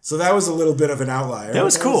much. So that was a little bit of an outlier. That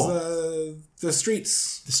was cool. The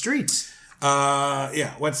Streets. The Streets.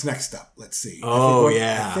 Yeah, what's next up? Let's see.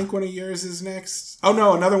 I think one of yours is next. Oh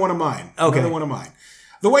no, another one of mine. Okay. Another one of mine.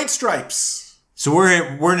 The White Stripes. So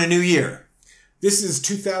we're in a new year. This is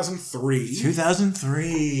 2003.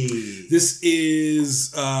 2003. This is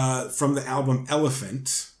from the album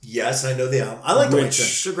Elephant. Yes, I know the album. I like the White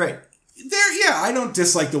Stripes. They're great. I don't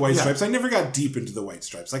much the White Stripes. I never got deep into the White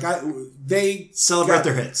Stripes. They celebrate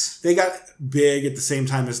their hits. They got big at the same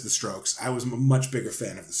time as the Strokes. I was a much bigger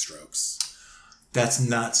fan of the Strokes. That's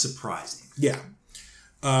not surprising. Yeah.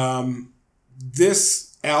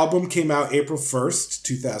 This album came out April 1st,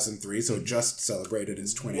 2003, so it just celebrated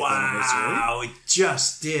its 20th anniversary. Wow, it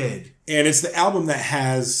just did. And it's the album that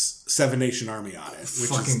has Seven Nation Army on it.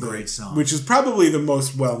 Great song. Which is probably the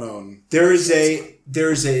most well-known. There's a,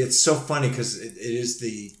 it's so funny because it is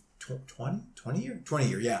the 20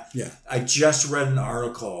 year, yeah. Yeah. I just read an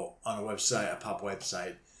article on a pop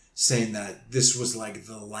website, saying that this was like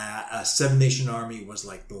the last, Seven Nation Army was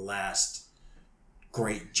like the last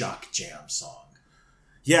great jock jam song.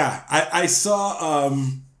 Yeah, I saw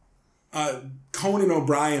Conan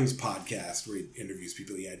O'Brien's podcast where he interviews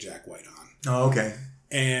people. He had Jack White on. Oh, okay.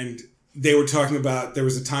 And they were talking about there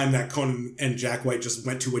was a time that Conan and Jack White just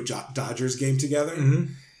went to a Dodgers game together,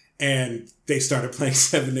 and they started playing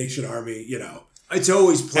Seven Nation Army. It's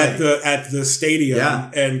always played at the stadium.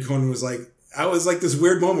 Yeah. And Conan was like, I was like this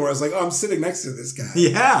weird moment where I was like, oh, I'm sitting next to this guy.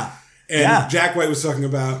 Yeah. And Jack White was talking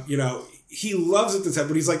about, he loves it this time,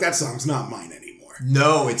 but he's like, that song's not mine anymore.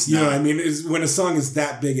 No, it's not. You know what I mean? When a song is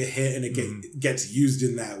that big a hit and it gets used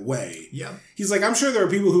in that way. Yeah. He's like, I'm sure there are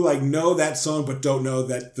people who know that song but don't know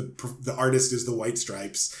that the artist is the White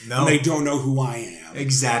Stripes. No. And they don't know who I am.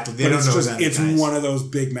 Exactly. They don't know that. It's one of those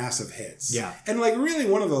big, massive hits. Yeah. And really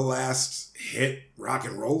one of the last hit rock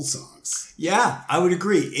and roll songs. Yeah, I would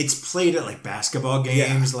agree. It's played at basketball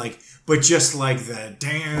games, but just the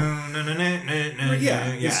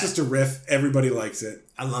it's just a riff. Everybody likes it.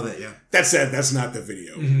 I love it. Yeah. That said, that's not the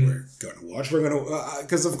video we're going to watch. We're going to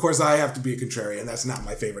because of course I have to be a contrarian. That's not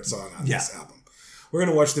my favorite song on this album. We're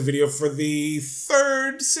going to watch the video for the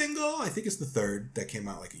third single. I think it's the third that came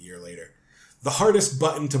out a year later. The Hardest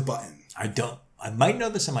Button to Button. I might know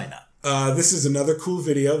this. I might not. This is another cool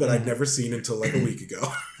video that I'd never seen until a week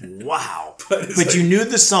ago. Wow. But you knew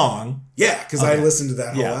the song. Yeah, because I listened to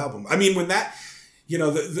that whole album. I mean, when that,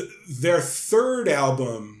 their third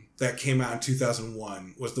album that came out in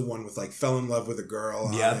 2001 was the one with Fell in Love with a Girl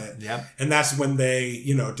on it. Yep. And that's when they,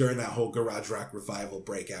 during that whole garage rock revival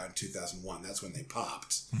breakout in 2001, that's when they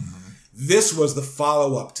popped. Mm-hmm. This was the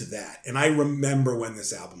follow-up to that. And I remember when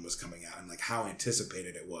this album was coming out and how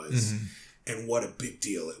anticipated it was. Mm-hmm. And what a big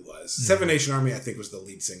deal it was. Mm-hmm. Seven Nation Army, I think, was the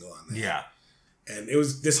lead single on that. Yeah. And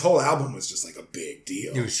this whole album was just a big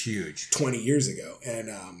deal. It was huge. 20 years ago. And,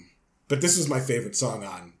 but this was my favorite song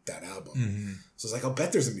on that album. Mm-hmm. So I was I'll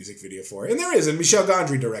bet there's a music video for it. And there is. And Michel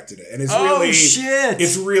Gondry directed it. And it's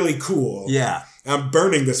it's really cool. Yeah. I'm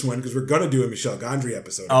burning this one because we're going to do a Michel Gondry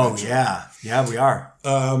episode. Eventually. Yeah. Yeah, we are.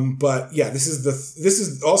 But yeah, this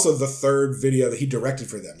is also the third video that he directed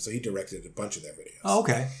for them. So he directed a bunch of their videos. Oh,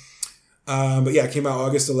 okay. But yeah, it came out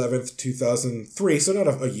August 11th, 2003. So not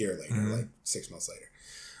a year later, 6 months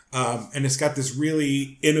later. And it's got this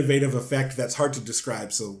really innovative effect that's hard to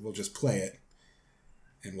describe. So we'll just play it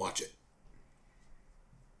and watch it.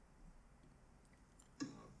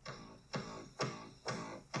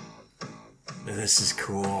 This is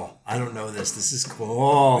cool. I don't know this. This is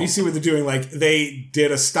cool. You see what they're doing? They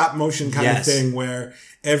did a stop motion kind of thing where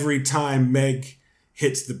every time Meg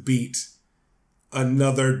hits the beat,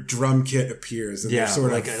 another drum kit appears. And they're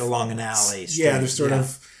sort of along an alley. Yeah, they're sort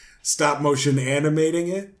of stop motion animating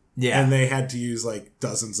it. Yeah. And they had to use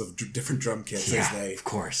dozens of different drum kits as they of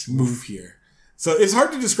course move here. So it's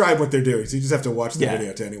hard to describe what they're doing. So you just have to watch the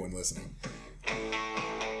video to anyone listening.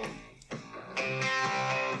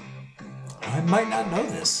 I might not know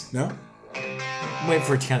this. No? Wait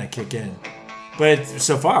for it to kind of kick in. But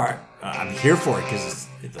so far, I'm here for it because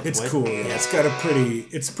it's cool. Yeah. It's got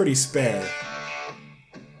it's pretty spare.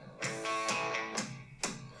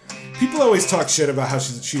 People always talk shit about how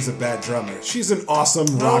she's a bad drummer. She's an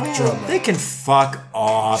awesome rock drummer. They can fuck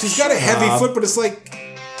off. She's got a heavy foot, but it's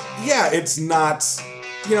it's not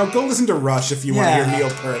go listen to Rush if you want to hear Neil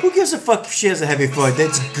Peart. Who gives a fuck if she has a heavy foot?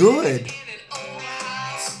 That's good.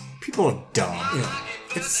 People are dumb. Yeah.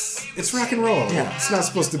 It's rock and roll. Yeah. It's not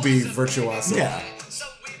supposed to be virtuoso. Yeah.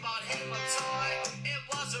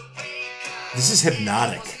 This is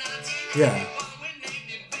hypnotic. Yeah.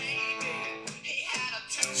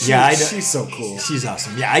 She's so cool. She's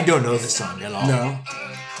awesome. Yeah, I don't know this song at all. No.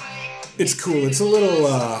 It's cool. It's a little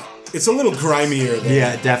grimier than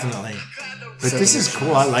Yeah, definitely. But this is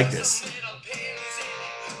cool. I like this.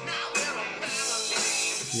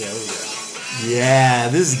 Yeah, there you go. Yeah,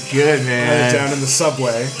 this is good, man. Right down in the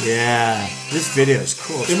subway. Yeah. This video is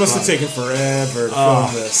cool. It must have taken forever to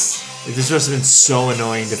film this. This must have been so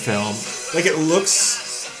annoying to film. Like, it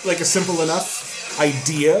looks like a simple enough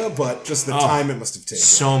idea, but just the time it must have taken.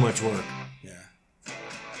 So much work. Yeah.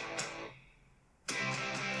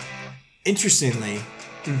 Interestingly,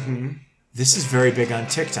 this is very big on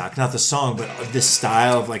TikTok. Not the song, but this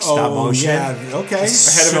style of like stop motion. Yeah, okay. Ahead of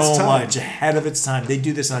its time. So much ahead of its time. They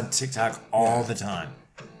do this on TikTok all the time.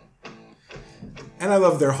 And I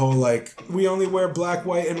love their whole, like, we only wear black,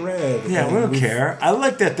 white, and red. Yeah, and we don't care. I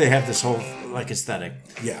like that they have this whole like aesthetic.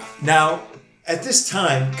 Yeah. Now, at this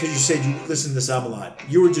time, because you said you listened to this album a lot,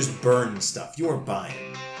 you were just burning stuff. You weren't buying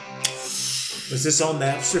it. Was this on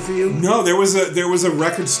Napster for you? No, there was a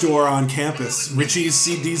record store on campus, Richie's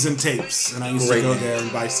CDs and Tapes, and I used to go there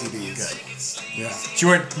and buy CDs. Good. Yeah.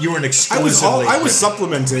 You weren't exclusively. I was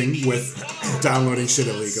supplementing with downloading shit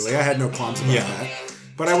illegally. I had no qualms about that.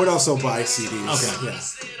 But I would also buy CDs. Okay. Yeah.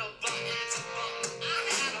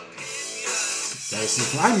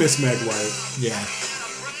 I miss Meg White. Yeah.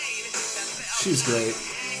 She's great.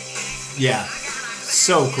 Yeah.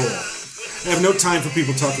 So cool. I have no time for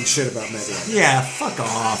people talking shit about Meg White. Yeah, fuck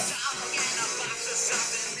off.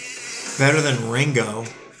 Better than Ringo.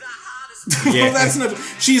 Yeah. Well, that's not.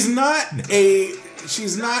 She's not a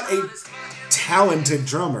talented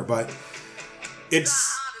drummer, but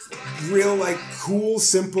it's real, like, cool,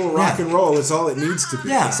 simple rock and roll. It's all it needs to be.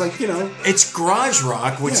 Yeah. It's like, it's garage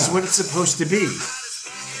rock, which is what it's supposed to be.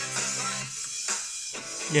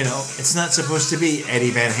 It's not supposed to be Eddie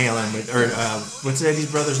Van Halen what's Eddie's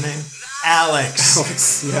brother's name?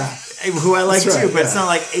 Alex, yeah. Who I like too, but it's not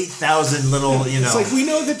like 8,000 little, It's like, we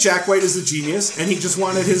know that Jack White is a genius, and he just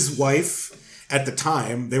wanted his wife. At the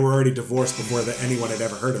time, they were already divorced before anyone had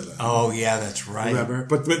ever heard of them. Oh, yeah, that's right. Remember?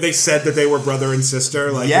 But they said that they were brother and sister,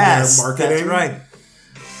 like, in their marketing. That's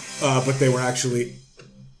right. But they were actually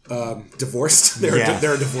divorced. They're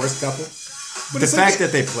a divorced couple. But the fact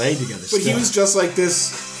that they played together. But he was just like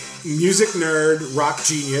this music nerd, rock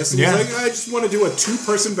genius. And he's like, I just want to do a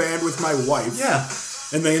 2-person band with my wife. Yeah.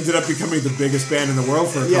 And they ended up becoming the biggest band in the world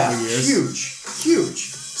for a couple of years. Huge.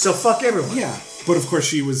 So fuck everyone. Yeah. But of course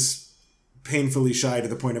she was painfully shy to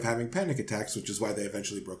the point of having panic attacks, which is why they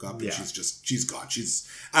eventually broke up. And she's gone. She's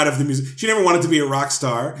out of the music. She never wanted to be a rock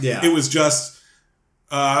star. Yeah. It was just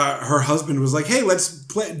her husband was like, "Hey, let's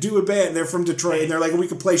do a band." They're from Detroit, and they're like, "We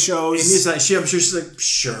could play shows." And he's like, I'm sure she's like,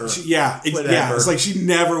 "Sure." Whatever. It's like she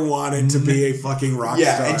never wanted to be a fucking rock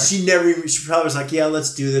star. Yeah, and she probably was like, "Yeah,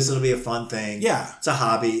 let's do this. It'll be a fun thing. Yeah, it's a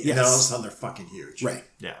hobby." And then all of a sudden, they're fucking huge. Right.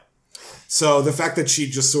 Yeah. So the fact that she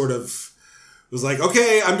just sort of was like,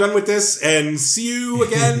 okay, I'm done with this, and see you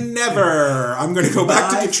again never. I'm going to go back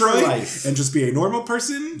to Detroit and just be a normal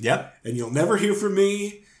person. Yep. And you'll never hear from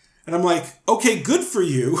me. And I'm like, okay, good for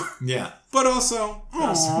you. Yeah. But also,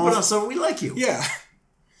 we like you. Yeah.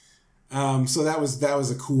 So that was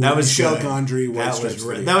a cool Michel Gondry White Stripes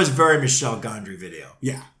video. That was very Michel Gondry video.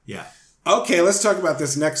 Yeah. Yeah. Okay, let's talk about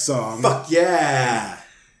this next song. Fuck yeah.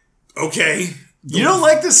 Okay. You don't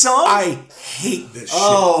like this song? I hate this shit.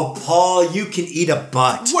 Oh, Paul, you can eat a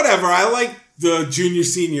butt. Whatever. I like the junior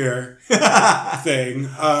senior thing.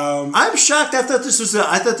 I'm shocked. I thought this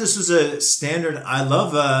was a standard. I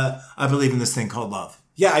love. I believe in this thing called love.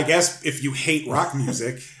 Yeah, I guess if you hate rock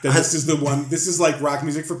music, then this is the one. This is like rock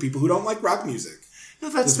music for people who don't like rock music. No,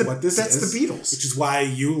 that's the Beatles, which is why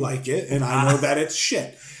you like it, and I know that it's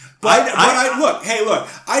shit. But look,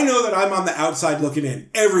 I know that I'm on the outside looking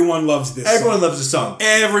in. Everyone loves this song. Everyone loves the song.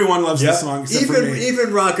 Everyone loves this song except for me.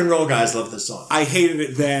 Even rock and roll guys love this song. I hated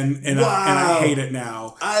it then, and I hate it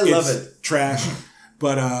now. I love it. Trash.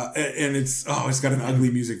 But, and it's got an ugly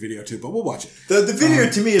music video too, but we'll watch it. The video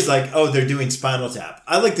to me is like, they're doing Spinal Tap.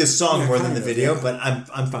 I like this song more than the video, but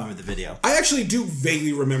I'm fine with the video. I actually do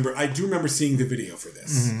vaguely remember, seeing the video for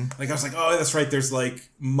this. Mm-hmm. Like, I was like, oh, that's right, there's like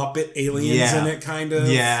Muppet aliens in it, kind of.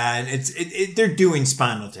 Yeah, and they're doing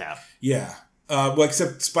Spinal Tap. Yeah. Well,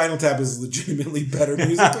 except Spinal Tap is legitimately better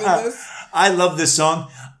music than this. I love this song.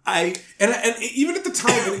 And even at the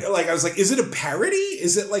time, like I was like, is it a parody?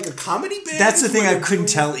 Is it like a comedy band? That's the thing I couldn't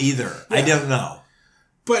tell either. Yeah. I don't know.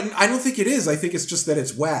 But I don't think it is. I think it's just that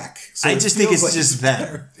it's whack. So I just think it's like just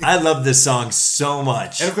them. I love this song so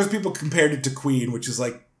much. And of course, people compared it to Queen, which is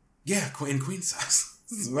like, yeah, Queen sucks.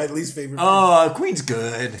 This is my least favorite. Oh, Queen's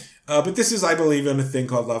good. But this is, I believe, in a thing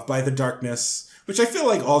called Love by the Darkness, which I feel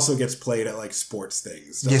like also gets played at like sports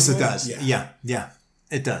things. Yes, it does. Yeah,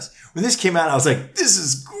 it does. When this came out, I was like, this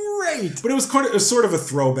is great. But it was sort of a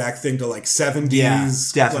throwback thing to like 70s. Yeah,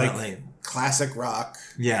 definitely. Like, classic rock.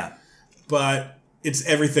 Yeah. But it's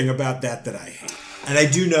everything about that I hate. And I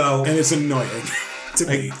do know. And it's annoying to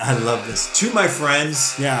me. I love this. Two of my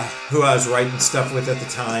friends who I was writing stuff with at the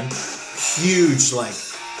time, huge like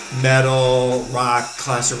metal, rock,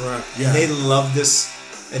 classic rock. Yeah. And they love this.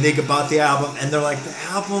 And they bought the album. And they're like, the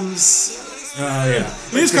album's...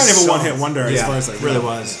 It is kind of a one-hit wonder as far as like... It really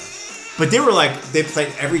was. But they were like, they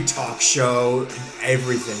played every talk show and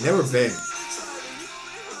everything. They were big.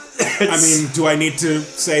 I mean, do I need to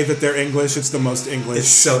say that they're English? It's the most English. It's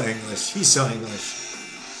so English. He's so English.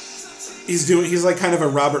 He's like kind of a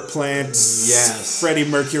Robert Plant, Freddie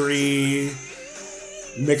Mercury,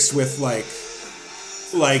 mixed with like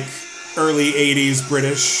early 80s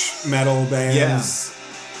British metal bands.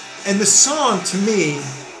 Yeah. And the song, to me,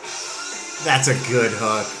 that's a good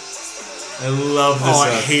hook. I love this hook.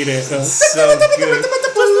 I hate it. It's so good.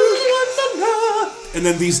 And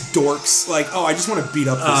then these dorks, like, I just want to beat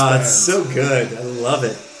up this band. It's so good. I love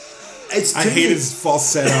it. I hate his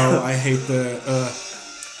falsetto. I hate the...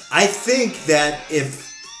 I think that if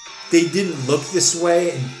they didn't look this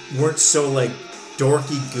way and weren't so, like,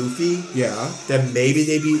 dorky, goofy, then maybe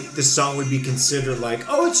the song would be considered like,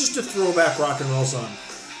 it's just a throwback rock and roll song.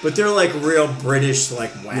 But they're, like, real British,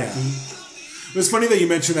 like, wacky. Yeah. It was funny that you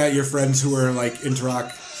mentioned that your friends who were, like, into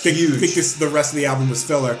rock... think the rest of the album was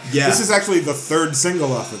filler. Yeah. This is actually the third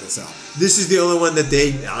single off of this album. This is the only one that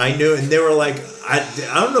I knew, and they were like, I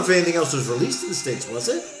don't know if anything else was released in the States, was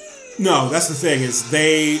it? No, that's the thing, is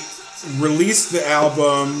they released the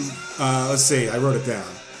album, let's see, I wrote it down.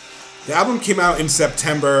 The album came out in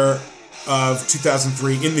September of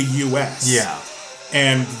 2003 in the U.S. Yeah.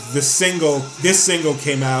 And this single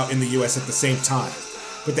came out in the U.S. at the same time.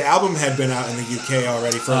 But the album had been out in the UK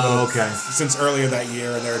already for since earlier that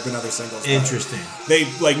year, and there had been other singles. Interesting. They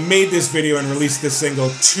made this video and released this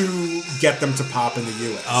single to get them to pop in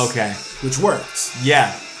the US. Okay. Which worked.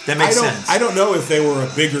 Yeah, that makes sense. I don't know if they were a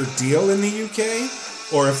bigger deal in the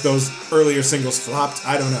UK or if those earlier singles flopped.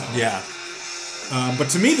 I don't know. Yeah. But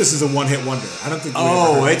to me, this is a one-hit wonder. I don't think.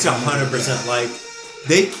 It's 100% like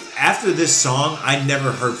after this song, I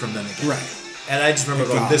never heard from them again. Right. And I just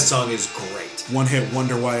remember going, this song is great. One hit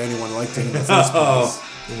wonder why anyone liked it in the first place.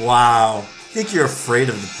 Wow. I think you're afraid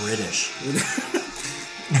of the British.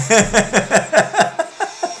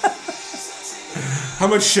 How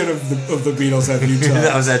much shit of the Beatles have you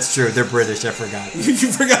talked? That's true. They're British. I forgot.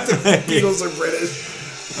 You forgot the Beatles are British.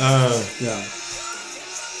 Yeah.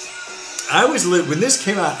 When this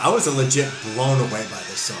came out, I was legit blown away by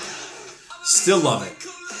this song. Still love it.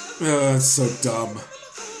 It's so dumb.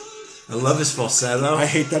 I love his falsetto. I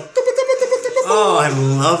hate that. Oh, I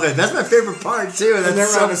love it. That's my favorite part too. That's and they're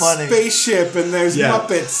so on a funny. Spaceship, and there's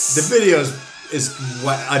Muppets. The video is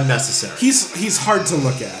unnecessary. He's hard to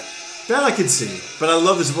look at. That I can see, but I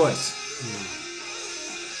love his voice.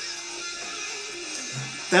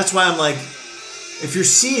 That's why I'm like, if you're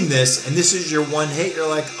seeing this and this is your one hit, you're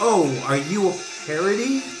like, are you a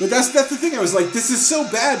parody? But that's the thing. I was like, this is so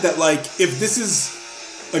bad that like, if this is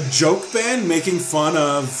a joke band making fun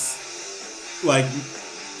of like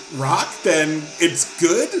rock, then it's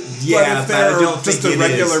good. Yeah, but if they're just a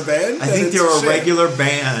regular band, I think they're a regular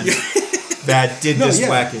band that did this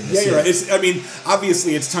wackiness. Yeah, you're right. I mean,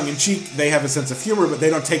 obviously it's tongue in cheek. They have a sense of humor, but they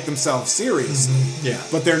don't take themselves seriously. Mm-hmm. Yeah,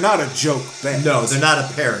 but they're not a joke band. No, they're not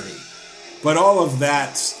a parody. But all of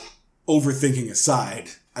that overthinking aside,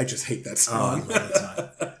 I just hate that song. Oh, I love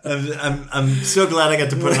that song. I'm so glad I got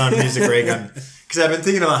to put it on Music Ray Gun. Because I've been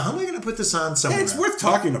thinking about, how am I going to put this on somewhere? Yeah, it's worth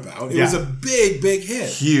talking about. It was a big, big hit.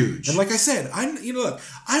 Huge. And like I said, I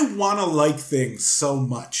want to like things so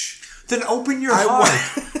much. Then open your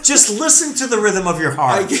heart. Just listen to the rhythm of your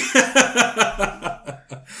heart.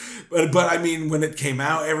 But I mean, when it came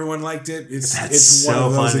out, everyone liked it. It's one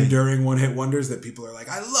of those enduring one-hit wonders that people are like,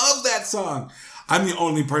 I love that song. I'm the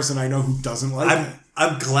only person I know who doesn't like it.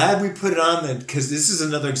 I'm glad we put it on then, because this is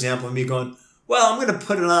another example of me going, well, I'm going to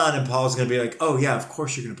put it on, and Paul's going to be like, oh, yeah, of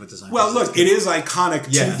course you're going to put this on. Well, look, it is iconic to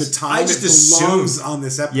the time. I just belongs on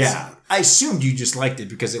this episode. Yeah, I assumed you just liked it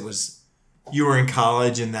because you were in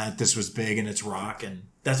college and that this was big and it's rock. And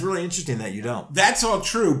That's really interesting that you don't. That's all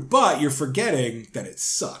true, but you're forgetting that it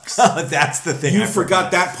sucks. That's the thing. You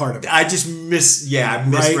forgot that part of it. I just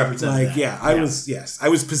misrepresented Like, that. I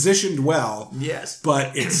was positioned well. Yes.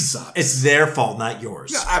 But it sucks. It's their fault, not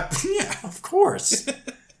yours. Yeah. Of course.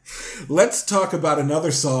 Let's talk about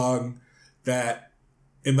another song that,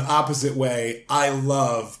 in the opposite way, I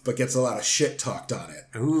love, but gets a lot of shit talked on it.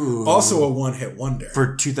 Ooh. Also a one-hit wonder.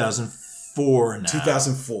 For 2004 now.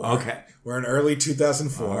 2004. Okay. We're in early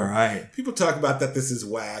 2004. All right. People talk about that this is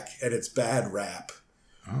whack and it's bad rap.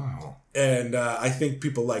 Oh. And I think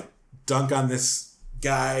people like dunk on this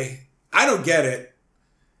guy. I don't get it,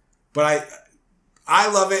 but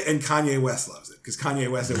I love it, and Kanye West loves it, because Kanye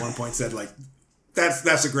West at one point said, like,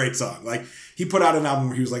 that's a great song. Like, he put out an album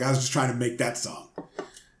where he was like, I was just trying to make that song.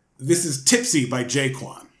 This is Tipsy by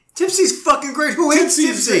J-Kwon. Tipsy's fucking great. Who hates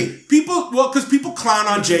Tipsy? Because people clown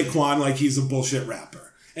on J-Kwon like he's a bullshit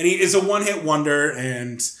rapper. And he is a one-hit wonder,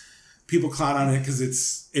 and people clown on it because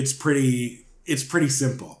it's pretty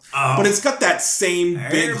simple. Oh. But it's got that same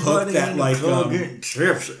big hook that, like,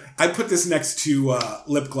 I put this next to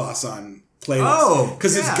Lip Gloss on playlist.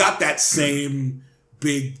 Because it's got that same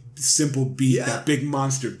big, simple beat, that big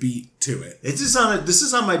monster beat to it. This is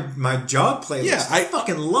on my jog playlist. Yeah, I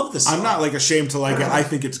fucking love this song. I'm not, like, ashamed to like it. I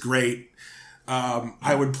think it's great.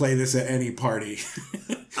 I would play this at any party.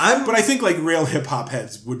 But I think, like, real hip-hop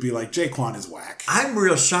heads would be like, J-Kwon is whack. I'm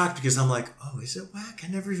real shocked because I'm like, oh, is it whack?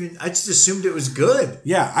 I just assumed it was good.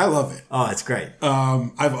 Yeah, I love it. Oh, it's great.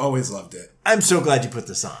 I've always loved it. I'm so glad you put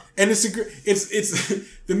this on. And it's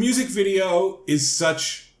the music video is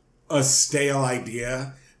such a stale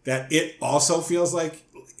idea that it also feels like,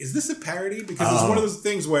 is this a parody? Because it's one of those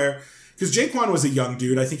things where, because J-Kwon was a young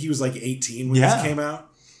dude. I think he was like 18 when this came out.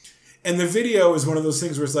 And the video is one of those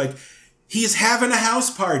things where it's like, he's having a house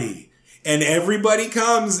party, and everybody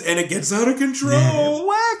comes, and it gets out of control.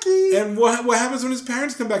 Wacky. And what happens when his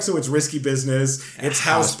parents come back? So it's Risky Business. It's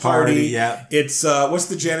House Party. Yeah. It's, what's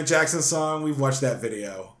the Janet Jackson song? We've watched that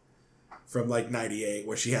video from, like, 98,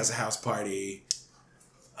 where she has a house party.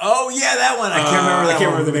 Oh, yeah, that one. I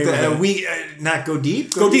can't remember the name of it. Not Go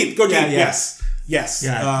Deep? Go Deep. Yeah. Yes.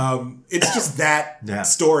 Yeah. It's just that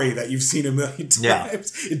story that you've seen a million times.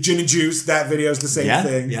 Yeah. Gin and Juice, that video is the same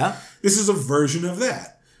thing. Yeah. This is a version of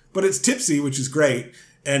that. But it's Tipsy, which is great.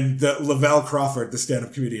 And Lavelle Crawford, the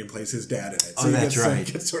stand-up comedian, plays his dad in it. So that's right.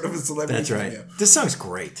 Gets sort of a celebrity. That's right. Cameo. This song's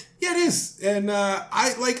great. Yeah, it is. And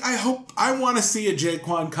I want to see a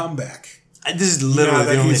J-Kwon comeback. This is literally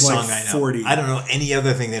the only song like I know. 40. I don't know any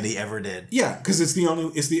other thing that he ever did. Yeah, because it is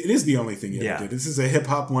the only thing he ever did. This is a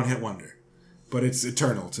hip-hop one-hit wonder. But it's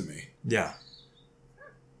eternal to me. Yeah.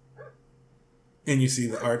 And you see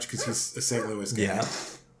the arch because he's a St. Louis guy. Yeah.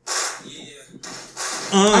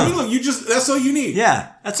 I mean, look, that's all you need.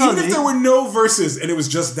 Yeah, that's all you need. Even if there were no verses and it was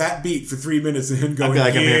just that beat for 3 minutes and him going,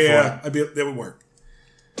 I'm here for it. That would work.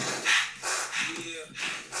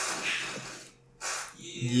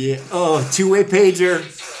 Yeah. Oh, two-way pager.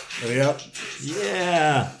 Yep.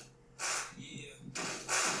 Yeah.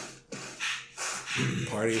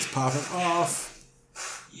 Party is popping off.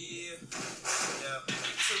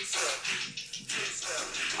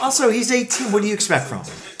 Also, he's 18. What do you expect from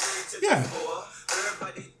him? Yeah.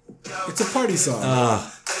 It's a party song.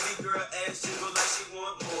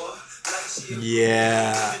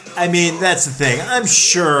 Yeah. I mean, that's the thing. I'm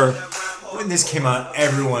sure when this came out,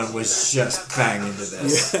 everyone was just banging to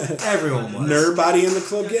this. Yeah. Everyone was. N.E.R.D body in the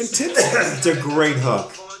club getting tipsy. It's a great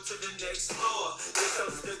hook.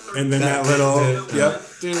 And then that little... Yep.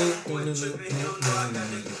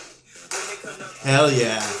 Hell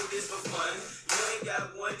yeah.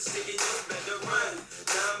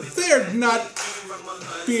 They're not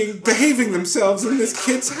behaving themselves in this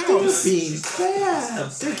kid's house. Being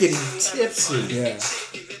bad. They're getting tipsy. Yeah.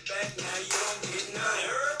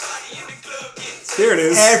 There it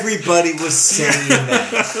is. Everybody was saying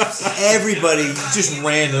that. Everybody just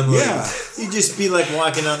randomly. Yeah. You'd just be like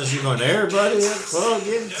walking down the street going, everybody in the club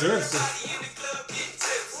getting tipsy.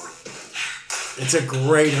 It's a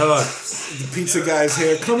great hook. The pizza guy's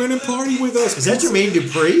here. Come in and party with us. Is that Jermaine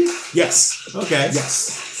Dupri? Yes. Okay.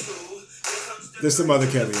 Yes. There's some other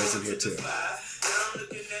cameos in here too.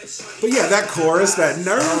 But yeah, that chorus, that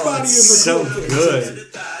N.E.R.D body in the so club.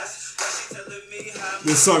 good.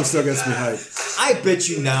 This song still gets me hyped. I bet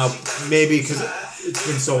you now, maybe because it's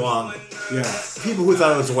been so long. Yeah. People who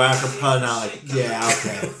thought it was whack are probably not like, yeah,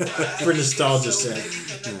 okay. For nostalgia's sake.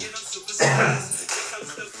 Yeah.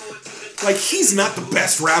 Like, he's not the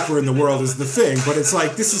best rapper in the world is the thing, but it's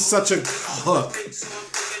like, this is such a hook.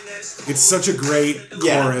 It's such a great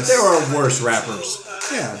chorus. There are worse rappers.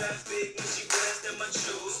 Yeah.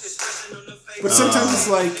 But sometimes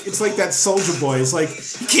it's like that Soulja Boy. It's like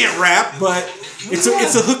he can't rap, but it's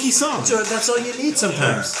a hooky song. So that's all you need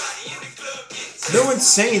sometimes. No one's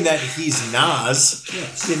saying that he's Nas.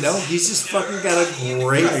 Yeah. You know, he's just fucking got a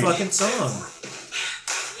great fucking song.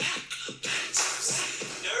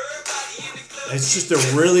 It's just a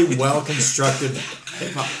really well constructed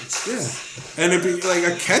hip hop. Yeah. And it'd be like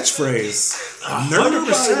a catchphrase.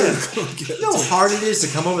 100%. You know how hard it is to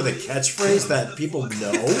come up with a catchphrase that people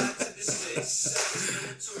know?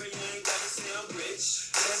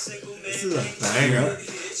 This is a banger.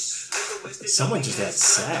 Someone just had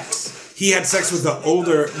sex. He had sex with a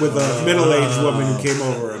middle-aged woman who came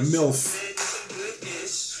over, a MILF.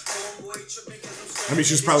 I mean,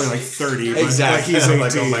 she was probably like 30. Exactly. But he's 18.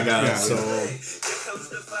 Like, oh my god, yeah. I'm so old.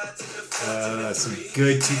 Some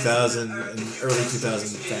good 2000 and early 2000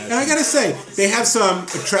 fashion. And I gotta say, they have some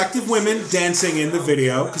attractive women dancing in the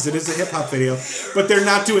video, because it is a hip-hop video, but they're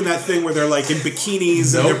not doing that thing where they're like in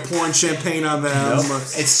bikinis and they're pouring champagne on them.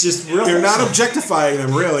 It's just real. They're not objectifying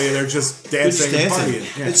them, really. They're just dancing and partying.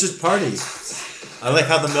 Yeah. It's just party. I like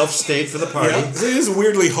how the MILF stayed for the party. Yeah, it is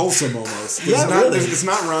weirdly wholesome almost. It's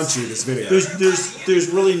not raunchy, this video. There's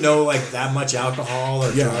really no like that much alcohol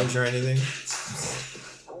or drugs or anything.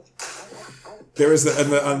 There was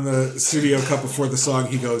on the studio cut before the song,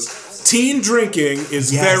 he goes, "Teen drinking is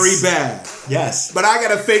very bad. Yes. But I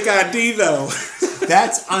got a fake ID though."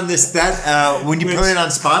 That's on this, when you put it on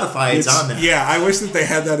Spotify, it's on there. Yeah, I wish that they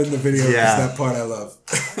had that in the video, because that part I love.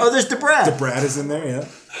 Oh, there's DeBrad. DeBrad is in there, yeah.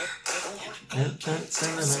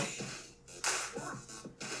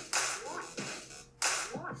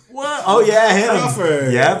 What? Oh yeah, him.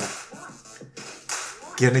 Crawford. Yep.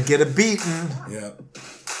 Gonna get a beating. Yep.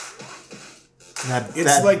 That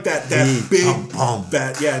like that big pum.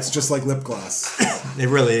 it's just like lip gloss. It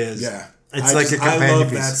really is. Yeah. It's like a companion I love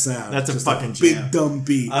piece. that sound. That's just a fucking jam. big dumb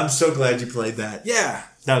beat. I'm so glad you played that. Yeah.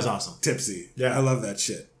 That was awesome. Tipsy. Yeah. I love that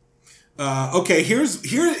shit. Okay, here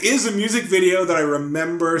is a music video that I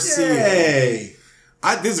remember seeing.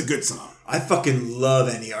 This is a good song. I fucking love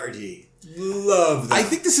N.E.R.D. Love that. I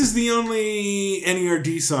think this is the only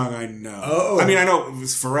N.E.R.D. song I know. Oh. I mean, I know it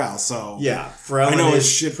was Pharrell, so... Yeah, Pharrell I know and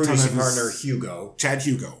his his producing partner, Hugo. Chad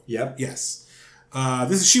Hugo. Yep. Yes.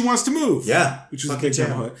 This is She Wants to Move. Yeah. Which is a big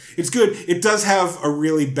jam. It's good. It does have a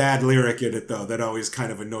really bad lyric in it, though, that always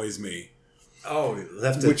kind of annoys me. Oh, you'll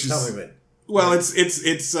have to tell me what. Well,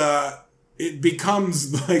 it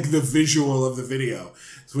becomes like the visual of the video.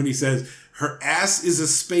 It's when he says, "Her ass is a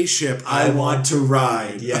spaceship I want to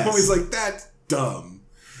ride." Yes. I'm always like, that's dumb.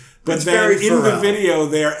 But it's then in Pharrell. the video,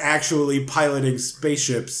 they're actually piloting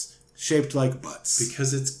spaceships shaped like butts.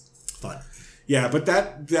 Because it's fun. Yeah, but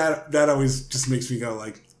that always just makes me go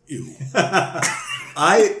like, ew.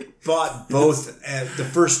 I bought both the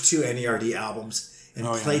first two N.E.R.D. albums and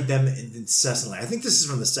played them incessantly. I think this is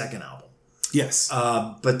from the second album. Yes.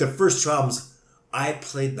 But the first two albums, I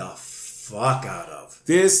played the fuck out of.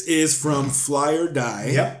 This is from Fly or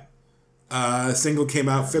Die. Yep. The single came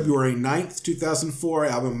out February 9th, 2004.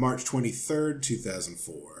 Album March 23rd,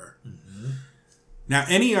 2004. Mm-hmm. Now,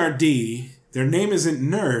 N.E.R.D., their name isn't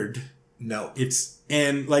N.E.R.D. No. It's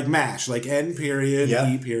N, like MASH, like N period,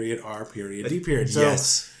 E period, R period, D period. So,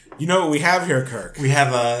 you know what we have here, Kirk? We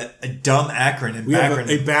have a dumb acronym. We have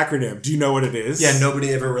a backronym. Do you know what it is? Yeah,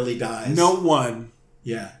 nobody ever really dies. No one.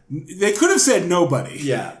 Yeah. They could have said nobody.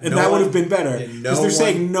 Yeah. And that would have been better. Because they're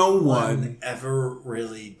saying no one ever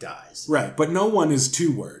really dies. Right. But no one is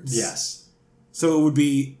two words. Yes. So it would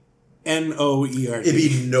be N-O-E-R-D. It'd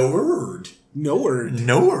be no-word. No-word.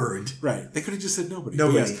 No-word. Right. They could have just said nobody.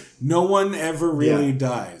 Nobody. Yes, no one ever really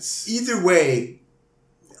dies. Either way,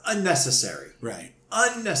 unnecessary. Right.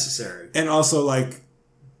 Unnecessary. And also, like,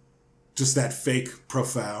 just that fake,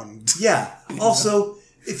 profound... Yeah. Also...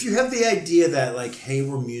 If you have the idea that, like, hey,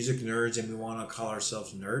 we're music nerds and we want to call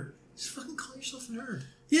ourselves nerd, just fucking call yourself nerd.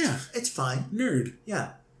 Yeah. It's fine. Nerd.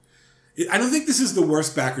 Yeah. I don't think this is the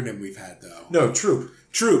worst backronym we've had, though. No, Troop.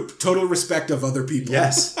 Troop. Total respect of other people.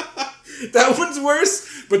 Yes. That one's worse,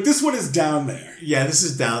 but this one is down there. Yeah, this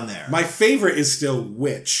is down there. My favorite is still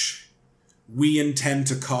Witch. We intend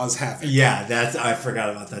to cause havoc. Yeah, I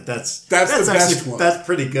forgot about that. That's the best one. That's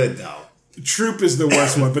pretty good, though. Troop is the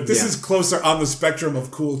worst one, but this is closer on the spectrum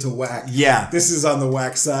of cool to whack. Yeah. This is on the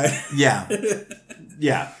whack side. Yeah.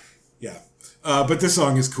 Yeah. Yeah. But this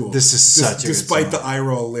song is cool. This is such a good song. Despite the eye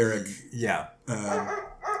roll lyric. Yeah.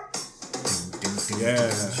 Yeah.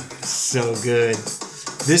 So good.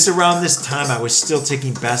 Around this time, I was still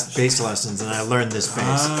taking bass lessons, and I learned this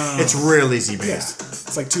bass. It's real easy bass. Yeah.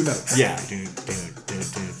 It's like two notes. Yeah.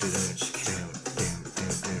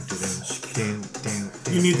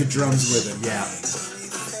 You need the drums with it. Yeah.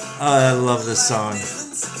 I love this song.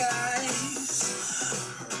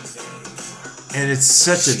 And it's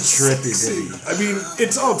such a trippy video. I mean,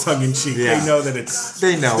 it's all tongue in cheek. Yeah. They know that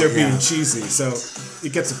they're being yeah. cheesy, so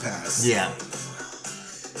it gets a pass. Yeah.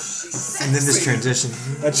 And then this transition.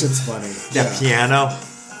 That shit's funny. That piano.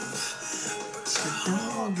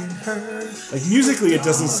 Like musically, it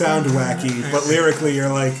doesn't sound wacky, but lyrically, you're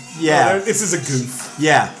like, yeah, oh, this is a goof.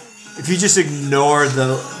 Yeah. If you just ignore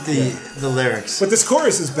the lyrics. But this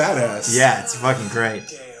chorus is badass. Yeah, it's fucking great.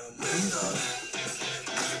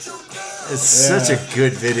 It's such a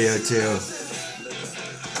good video too.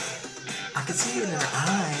 I can see it in her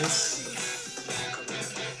eyes.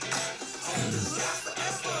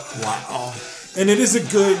 Wow. And it is a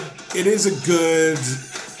good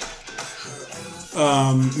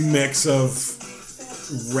mix of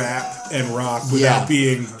rap and rock without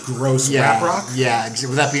being gross rap rock. Yeah,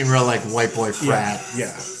 without being real like white boy frat.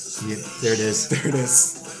 Yeah. There it is. There it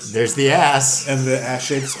is. There's the ass. And the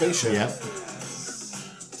ass-shaped spaceship. Yep.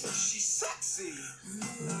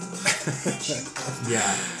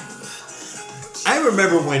 Yeah. I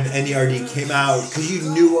remember when N.E.R.D came out because you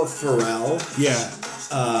knew of Pharrell. Yeah.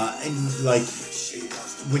 And like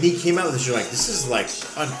when he came out with this, you're like, this is like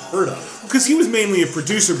unheard of. Because he was mainly a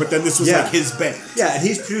producer, but then this was like his band. Yeah, and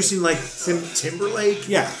he's producing like Timberlake.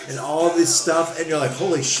 Yeah. And all this stuff, and you're like,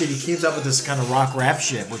 holy shit, he came up with this kind of rock rap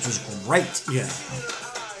shit, which was great. Yeah.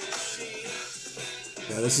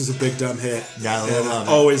 Yeah, this is a big dumb hit. Yeah, I love it.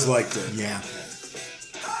 Always liked it. Yeah.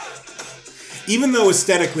 Even though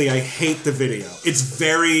aesthetically I hate the video. It's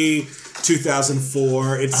very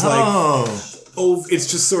 2004. It's it's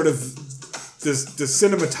just sort of the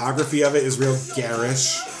cinematography of it is real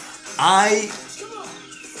garish. I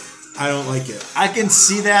don't like it. I can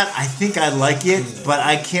see that. I think I like it, but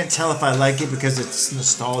I can't tell if I like it because it's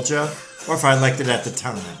nostalgia or if I liked it at the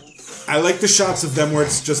time. I like the shots of them where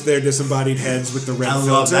it's just their disembodied heads with the red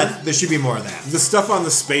filter. Love that. There should be more of that. The stuff on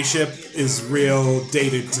the spaceship is real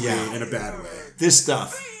dated to me in a bad way. This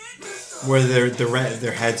stuff where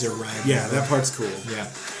their heads are red. Yeah, that part's cool. Yeah.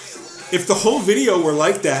 If the whole video were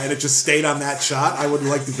like that and it just stayed on that shot, I would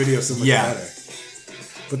like the video so much better.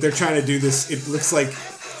 But they're trying to do this. It looks like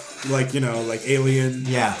Alien.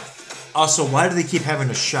 Yeah. Also, why do they keep having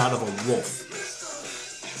a shot of a wolf?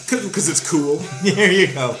 Because it's cool. There you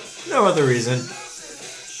go. No other reason.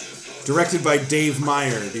 Directed by Dave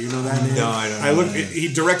Meyer. Do you know that name? No, I don't know. He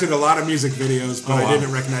directed a lot of music videos, but I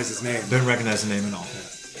didn't recognize his name. Didn't recognize the name at all.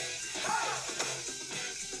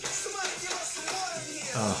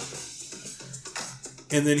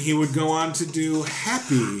 And then he would go on to do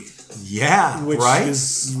Happy. Yeah, which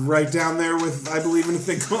is right down there with I Believe in a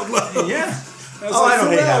Thing Called Love. Yeah. I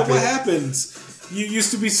don't hate Happy. What happened? You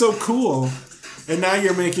used to be so cool, and now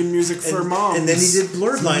you're making music for moms. And then he did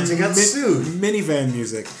Blurred Lines and got sued. Minivan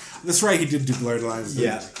music. That's right, he did do Blurred Lines.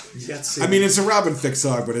 Yeah. He got sued. I mean, it's a Robin Thicke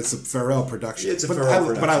song, but it's a Pharrell production. It's a Pharrell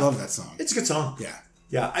production. But I love that song. It's a good song. Yeah.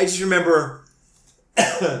 Yeah, I just remember,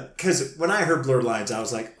 because when I heard Blurred Lines, I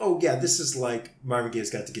was like, oh yeah, this is like Marvin Gaye's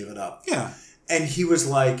Got to Give It Up. Yeah. And he was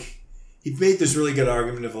like, he made this really good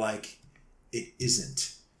argument of like, it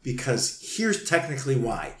isn't. Because here's technically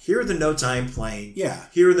why. Here are the notes I'm playing. Yeah.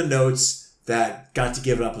 Here are the notes that Got to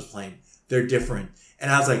Give It Up was playing. They're different.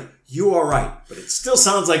 And I was like, you are right. But it still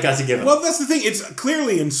sounds like Got to Give It Up. Well, that's the thing. It's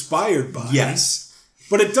clearly inspired by. Yes.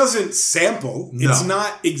 But it doesn't sample. No. It's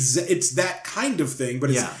not. It's that kind of thing. But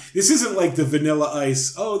this isn't like the Vanilla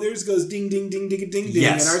Ice. Oh, theirs goes ding ding ding ding ding ding,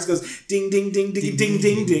 and ours goes ding ding ding ding ding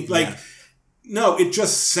ding ding. Like, no, it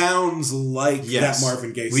just sounds like that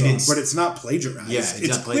Marvin Gaye song, but it's not plagiarized. Yeah,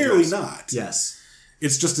 it's clearly not. Yes,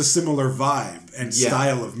 it's just a similar vibe and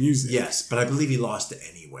style of music. Yes, but I believe he lost it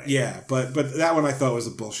anyway. Yeah, but that one I thought was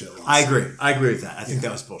a bullshit loss. I agree with that. I think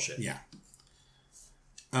that was bullshit. Yeah.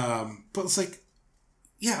 But it's like.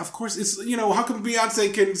 Yeah, of course. It's, how come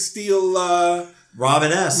Beyonce can steal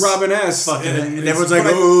Robin S? Fucking, and everyone's like,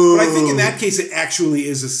 oh. But I think in that case, it actually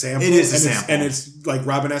is a sample. It is a sample. And it's like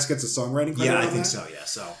Robin S gets a songwriting credit. Yeah, I think so, yeah.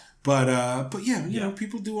 But yeah,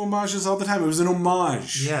 people do homages all the time. It was an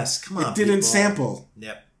homage. Yes, come on. It didn't sample.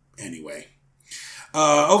 Yep. Anyway.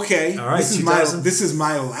 Okay. All right. This is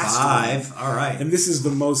my last one. All right. And this is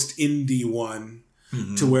the most indie one.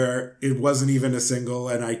 Mm-hmm. To where it wasn't even a single,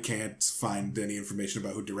 and I can't find any information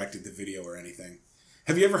about who directed the video or anything.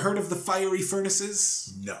 Have you ever heard of the Fiery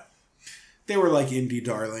Furnaces? No. They were like indie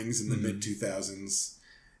darlings in the mid-2000s,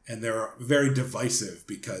 and they're very divisive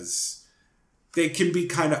because they can be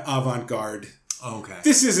kind of avant-garde. Okay.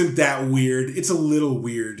 This isn't that weird. It's a little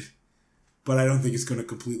weird. but I don't think it's going to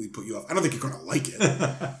completely put you off. I don't think you're going to like it,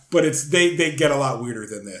 but they get a lot weirder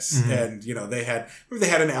than this. Mm-hmm. And they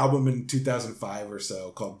had an album in 2005 or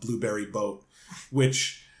so called Blueberry Boat,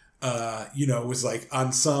 which was like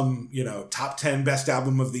on some top 10 best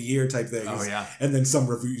album of the year type thing. Oh yeah, and then some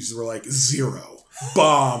reviews were like 0.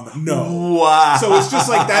 Bomb, no. Wow. So it's just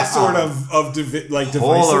like that sort of divisiveness.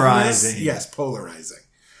 Polarizing. Yes, polarizing.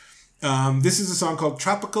 This is a song called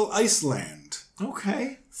Tropical Iceland.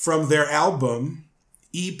 Okay. From their album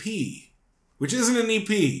EP, which isn't an EP.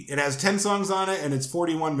 It has 10 songs on it and it's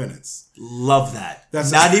 41 minutes. Love that.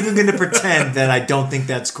 That's not even going to pretend that I don't think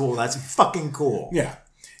that's cool. That's fucking cool. Yeah.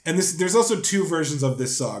 And there's also 2 versions of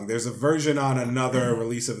this song. There's a version on another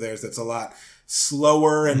release of theirs that's a lot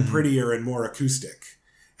slower and prettier and more acoustic.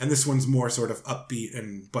 And this one's more sort of upbeat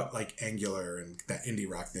but like angular and that indie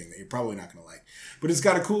rock thing that you're probably not going to like. But it's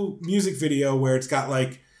got a cool music video where it's got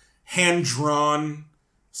like hand-drawn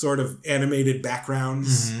sort of animated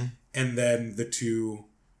backgrounds and then the 2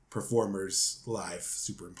 performers live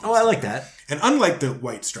superimposed. Oh, I like that. And unlike the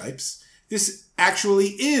White Stripes, this actually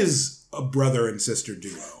is a brother and sister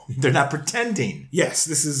duo. They're not pretending. Yes,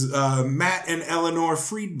 this is Matt and Eleanor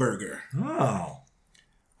Friedberger. Oh.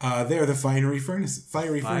 They're the Fiery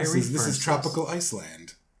Furnaces. This is Tropical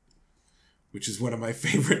Iceland, which is one of my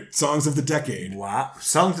favorite songs of the decade. Wow.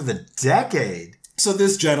 Songs of the decade? So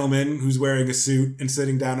this gentleman who's wearing a suit and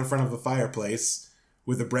sitting down in front of a fireplace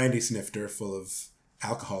with a brandy snifter full of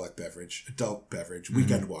adult beverage,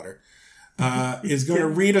 weekend water, is going to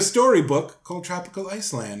read a storybook called Tropical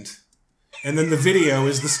Iceland. And then the video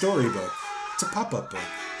is the storybook. It's a pop-up book.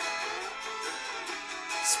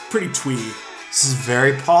 It's pretty twee. This is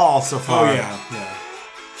very Paul so far. Oh,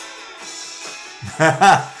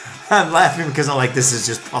 yeah. I'm laughing because I'm like, this is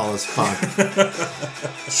just Paul as fuck.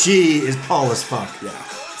 She is Paul as fuck. Yeah.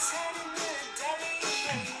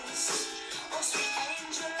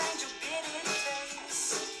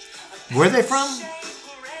 Where are they from?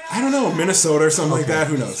 I don't know. Minnesota or something like that.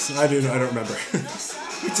 Who knows? I don't remember.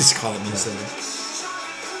 We just call it Minnesota.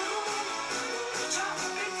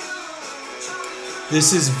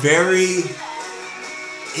 This is very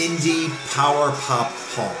indie power pop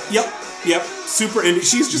Paul. Yep. Super indie.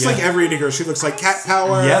 She's just like every indie girl. She looks like Cat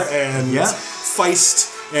Power and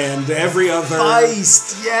Feist and every other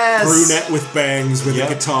brunette with bangs with a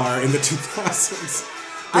guitar in the 2000s.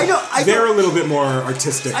 They're a little bit more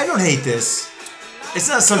artistic. I don't hate this. It's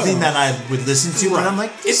not something that I would listen to, but I'm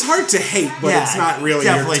like... It's hard to hate, but it's not really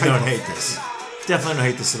your type Definitely don't hate this. Definitely don't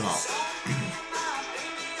hate this at all.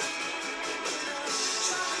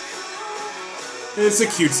 It's a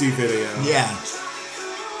cutesy video. Yeah.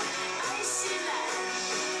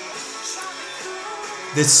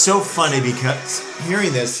 It's so funny because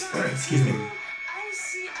hearing this... Excuse me.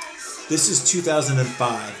 This is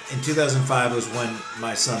 2005. And 2005 was when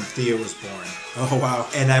my son Theo was born. Oh, wow.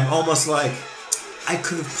 And I'm almost like... I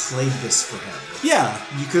could have played this for him. Yeah.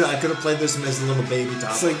 I could have played this as a little baby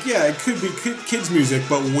top. It's like, it could be kids' music,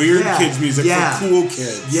 but weird kids' music for cool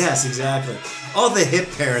kids. Yes, exactly. All the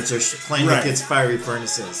hip parents are playing the kids' Fiery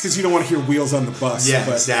Furnaces. Because you don't want to hear Wheels on the Bus. Yeah,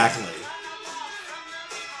 exactly.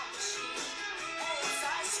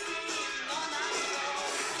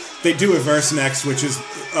 They do a verse next, which is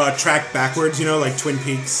tracked backwards, like Twin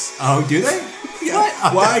Peaks. Oh, do they? Yeah.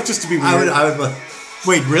 What? Why? Just to be weird. I would.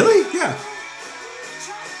 Wait, really? Yeah.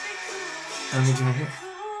 Let me try here.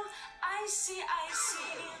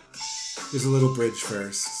 There's a little bridge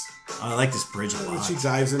first. Oh, I like this bridge a lot. She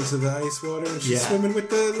dives into the ice water and she's swimming with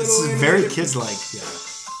the little... This is very kids-like. Yeah.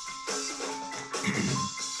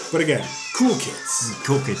 But again, cool kids.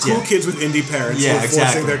 Cool kids, Cool kids with indie parents who are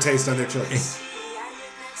forcing their taste on their children.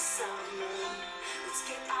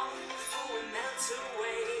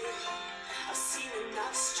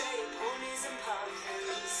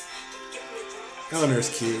 Eleanor's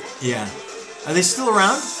cute. Yeah. Are they still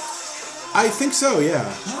around? I think so,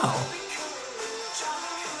 yeah. Oh.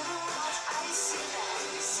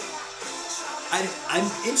 I'm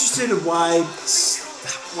interested in why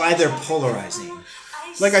they're polarizing.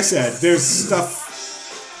 Like I said, there's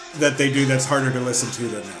stuff that they do that's harder to listen to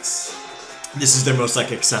than this. This is their most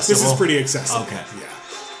accessible? This is pretty accessible. Okay. Yeah.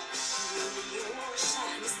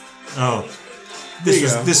 Oh.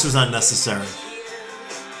 This was unnecessary.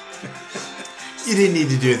 You didn't need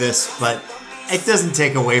to do this, but it doesn't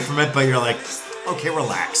take away from it, but you're like, okay,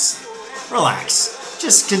 relax.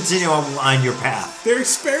 Just continue on your path. They're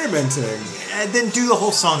experimenting. And then do the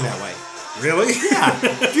whole song that way. Really? Yeah.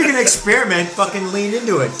 If you're going to experiment, fucking lean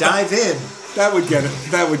into it. Dive in. That would get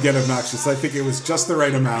obnoxious. I think it was just the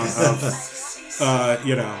right amount of,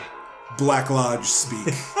 Black Lodge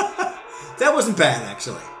speak. That wasn't bad,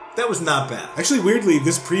 actually. That was not bad. Actually, weirdly,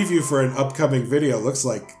 this preview for an upcoming video looks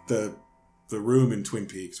like the room in Twin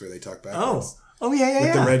Peaks where they talk backwards. Oh, yeah.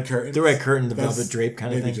 With the red curtain. The red curtain, the velvet drape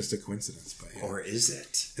kind of thing. Maybe just a coincidence, but yeah. Or is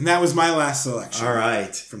it? And that was my last selection. All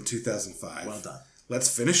right. From 2005. Well done.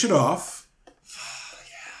 Let's finish it off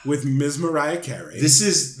with Ms. Mariah Carey. This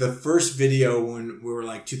is the first video when we were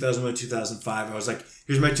like 2001, 2005. I was like,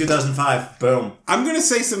 here's my 2005. Boom. I'm going to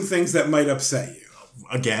say some things that might upset you.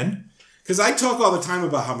 Again? Because I talk all the time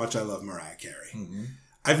about how much I love Mariah Carey. Mm-hmm.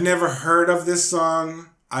 I've never heard of this song.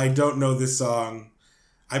 I don't know this song.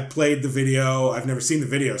 I played the video. I've never seen the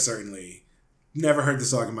video, certainly. Never heard the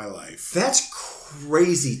song in my life. That's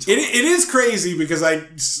crazy. It is crazy because I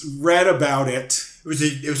read about it.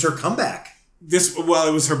 It was her comeback. It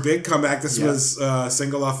was her big comeback. This was a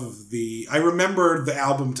single off of I remember the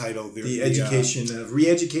album title. Re-Education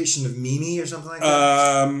of Mimi or something like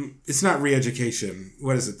that? It's not Re-Education.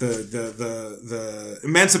 What is it? The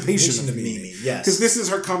Emancipation of Mimi. Yes. Because this is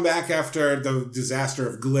her comeback after the disaster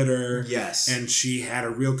of Glitter. Yes. And she had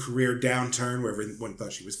a real career downturn where everyone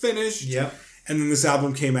thought she was finished. Yep. And then this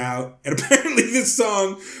album came out, and apparently this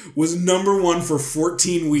song was #1 for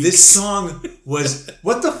 14 weeks. This song was,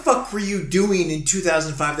 what the fuck were you doing in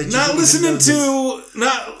 2005 that you not listening to,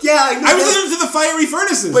 I was listening to the Fiery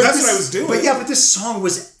Furnaces. That's what I was doing. But this song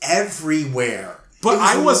was everywhere. But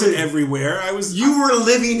I wasn't everywhere. You were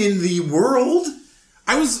living in the world.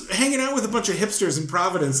 I was hanging out with a bunch of hipsters in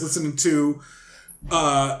Providence listening to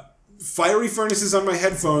Fiery Furnaces on my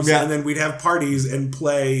headphones, and then we'd have parties and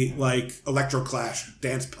play like Electroclash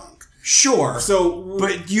dance punk. Sure. So,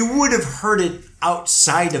 but you would have heard it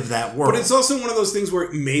outside of that world. But it's also one of those things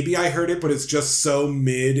where maybe I heard it, but it's just so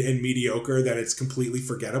mid and mediocre that it's completely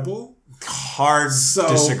forgettable.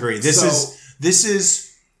 Disagree. This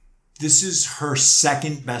is her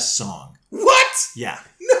second best song. What? Yeah.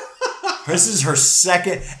 This is her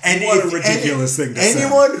second. And what a ridiculous thing to say.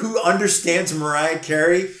 Anyone who understands Mariah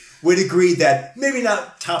Carey would agree that maybe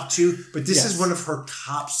not top 2, but this is one of her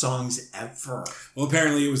top songs ever. Well,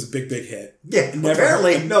 apparently it was a big, big hit. Yeah, it was. Never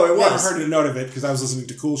heard a note of it because I was listening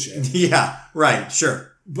to cool shit. Yeah, right,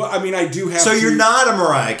 sure. But, I mean, I do have So you're not a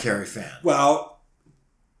Mariah Carey fan? Well,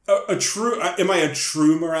 am I a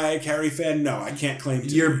true Mariah Carey fan? No, I can't claim to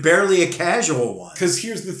You're barely a casual one. Because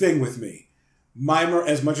here's the thing with me.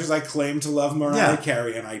 As much as I claim to love Mariah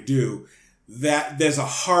Carey, and I do, that there's a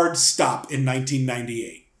hard stop in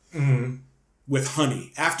 1998. Mm-hmm. With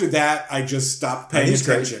Honey. After that, I just stopped paying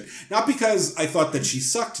attention. Great. Not because I thought that she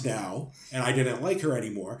sucked now and I didn't like her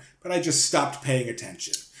anymore, but I just stopped paying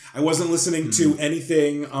attention. I wasn't listening to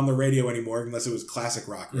anything on the radio anymore unless it was classic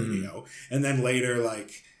rock radio. And then later,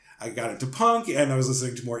 like, I got into punk and I was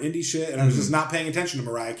listening to more indie shit and I was just not paying attention to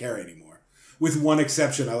Mariah Carey anymore. With one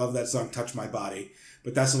exception, I love that song Touch My Body,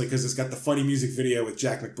 but that's only because it's got the funny music video with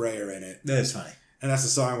Jack McBrayer in it. That is funny. And that's the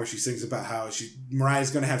song where she sings about how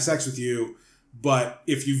Mariah's going to have sex with you, but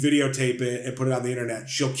if you videotape it and put it on the internet,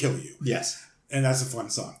 she'll kill you. Yes. And that's a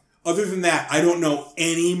fun song. Other than that, I don't know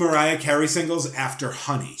any Mariah Carey singles after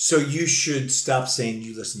Honey. So you should stop saying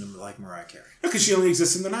you listen to like Mariah Carey. No, because she only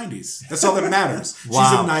exists in the 90s. That's all that matters. Wow.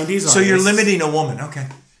 She's a 90s artist. So you're limiting a woman. Okay.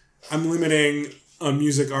 I'm limiting a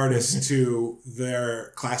music artist to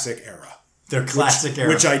their classic era. Their classic era.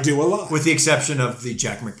 Which I do a lot. With the exception of the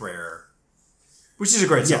Jack McBrayer. Which is a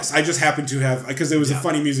great song. Yes, I just happened to have... Because it was a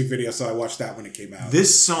funny music video, so I watched that when it came out.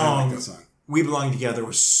 This song, I like that song, We Belong Together,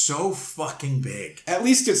 was so fucking big. At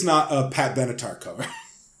least it's not a Pat Benatar cover.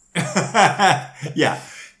 Yeah.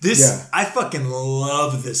 I fucking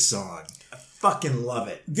love this song. I fucking love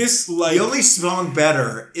it. The only song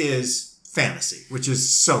better is Fantasy, which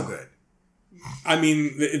is so good. I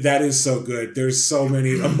mean, that is so good. There's so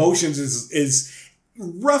many... Emotions is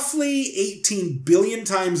roughly 18 billion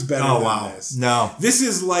times better than this. No. This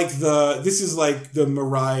is like the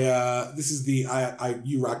Mariah... This is the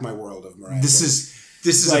You Rock My World of Mariah. This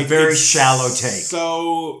is like, a very shallow take.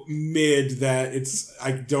 So mid that it's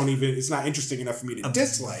not interesting enough for me to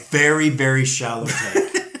dislike. Very, very shallow take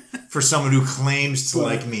for someone who claims to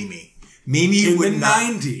like Mimi. Mimi in would the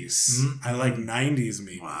 90s. Mm-hmm. I like 90s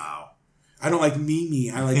Mimi. Wow. I don't like Mimi.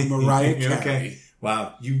 I like Mariah Carey. Okay.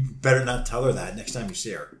 Wow. You better not tell her that next time you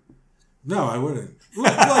see her. No, I wouldn't.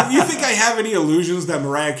 Look, you think I have any illusions that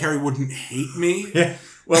Mariah Carey wouldn't hate me? Yeah.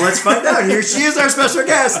 Well, let's find out. Here she is, our special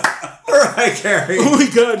guest, Mariah Carey. Oh my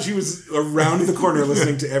God, she was around the corner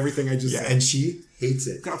listening to everything I just said. And she hates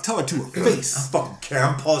it. I'll tell her to her face. I fucking care.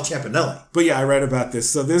 I'm Paul Champanelli. But yeah, I read about this.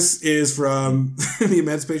 So this is from The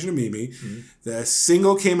Emancipation of Mimi. Mm-hmm. The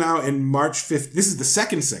single came out in March 5th. This is the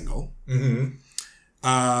second single. Mm-hmm.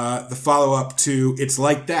 The follow-up to It's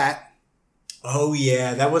Like That Oh,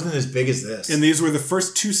 yeah. That wasn't as big as this. And these were the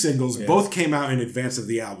first 2 singles. Yeah. Both came out in advance of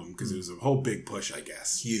the album because it was a whole big push, I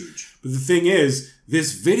guess. Huge. But the thing is,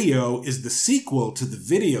 this video is the sequel to the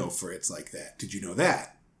video for It's Like That. Did you know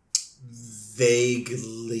that?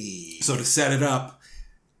 Vaguely. So to set it up,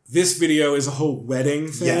 this video is a whole wedding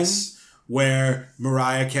thing. Yes. Where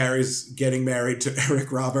Mariah Carey's getting married to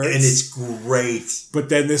Eric Roberts. And it's great. But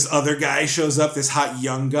then this other guy shows up, this hot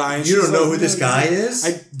young guy. And you don't know who this guy is?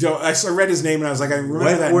 I don't. I read his name and I was like, I remember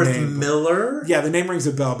that name. Wentworth Miller? Yeah, the name rings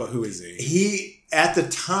a bell, but who is he? He, at the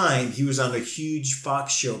time, he was on a huge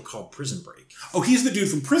Fox show called Prison Break. Oh, he's the dude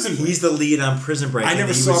from Prison Break. He's the lead on Prison Break. I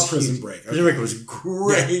never saw Prison Break. Okay. Prison Break was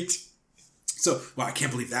great. Yeah. So, wow, I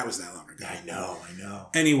can't believe that was that long ago. I know.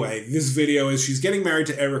 Anyway, this video is she's getting married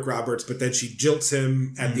to Eric Roberts, but then she jilts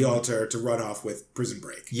him at the altar to run off with Prison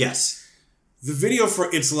Break. Yes. The video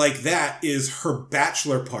for It's Like That is her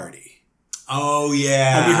bachelor party. Oh,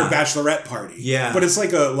 yeah. I mean, her bachelorette party. Yeah. But it's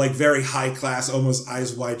like a very high class, almost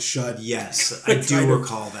eyes wide shut. Yes, I do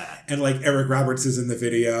recall that. And like Eric Roberts is in the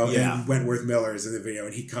video, yeah. and Wentworth Miller is in the video,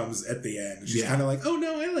 and he comes at the end. And she's yeah. kind of like, oh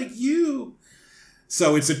no, I like you.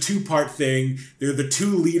 So it's a 2-part thing. They're the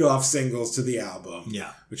 2 lead-off singles to the album.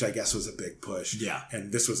 Yeah. Which I guess was a big push. Yeah.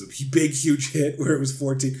 And this was a big, huge hit where it was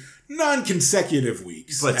 14 non-consecutive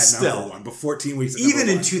weeks but at still, number 1. But 14 weeks at even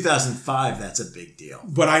number 1. In 2005, that's a big deal.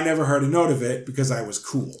 But I never heard a note of it because I was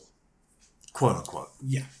cool. Quote, unquote.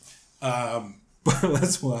 Yeah. But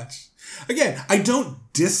let's watch. Again, I don't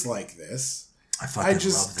dislike this. I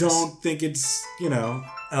just don't think it's,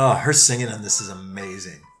 Oh, her singing on this is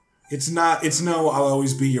amazing. It's no I'll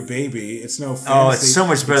always be your baby. It's no fantasy. Oh, it's so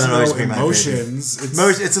much better than Always Be My Baby. Emotions.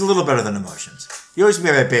 It's a little better than Emotions. You Always Be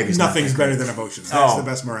My Baby. Nothing's better than Emotions. That's the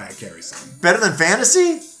best Mariah Carey song. Better than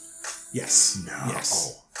Fantasy? Yes. No.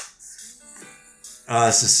 Yes. Oh,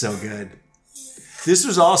 this is so good. This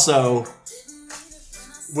was also,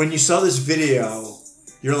 when you saw this video,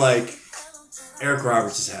 you're like, Eric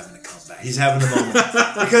Roberts is having a comeback. He's having a moment.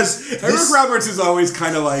 Because Eric Roberts is always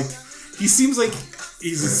kind of like, he seems like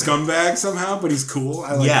he's a scumbag somehow, but he's cool.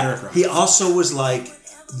 I like Eric Roberts. He also was like,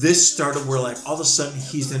 this started where like all of a sudden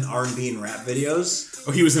he's in R&B and rap videos.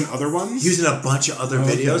 Oh, he was in other ones? He was in a bunch of other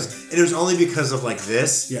videos. And it was only because of like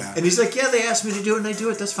this. Yeah. And he's like, yeah, they asked me to do it and I do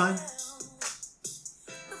it. That's fine.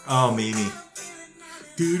 Oh, Mimi.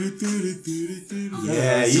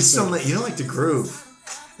 Yeah, you don't like the groove.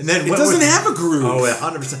 And then it doesn't have a groove. Oh,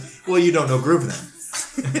 100%. Well, you don't know groove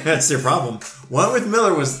then. That's their problem. Wentworth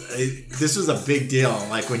Miller this was a big deal.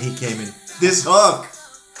 Like when he came in, this hook,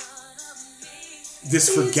 this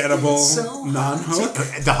forgettable non-hook,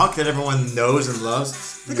 the hook that everyone knows and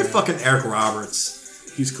loves. Look at fucking Eric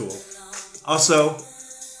Roberts. He's cool. Also,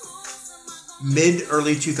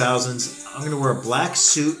 early 2000s, I'm gonna wear a black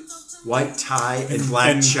suit, white tie, and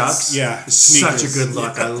black chucks. Yeah, such a good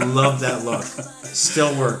look. I love that look.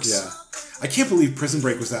 Still works. Yeah. I can't believe Prison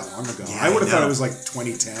Break was that long ago. Yeah, I would have thought it was like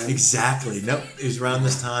 2010. Exactly. Nope. It was around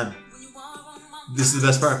this time. This is the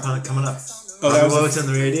best part coming up. Oh, that was what's on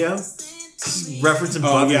the radio? Referencing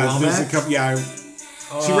Bobby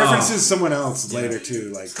Womack. She references someone else later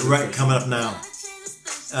too. Like right, coming up now.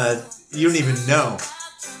 You don't even know.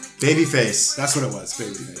 Babyface. That's what it was,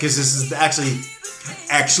 Babyface. Because this is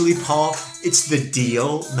actually, Paul, it's the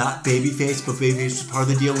deal, not Babyface, but Babyface was part of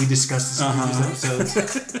the deal. We discussed this in previous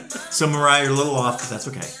episodes. So Mariah, you're a little off, but that's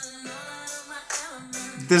okay.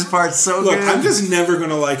 This part's so good. Look, I'm just never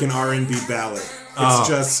gonna like an R&B ballad. It's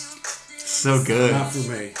just so good. Not for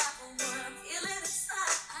me.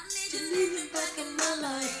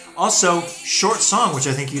 Also, short song, which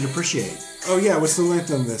I think you'd appreciate. Oh yeah, what's the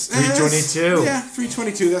length on this? 3:22. Yeah,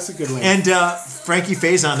 3:22. That's a good length. And Frankie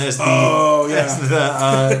Faison as the. Oh yeah. As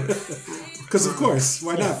the. Because of course,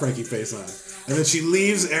 why not Frankie Faison? And then she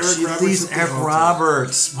leaves Eric Roberts. Leaves Eric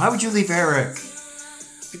Roberts. Why would you leave Eric?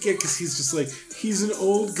 Again, because he's just like he's an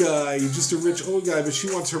old guy, just a rich old guy, but she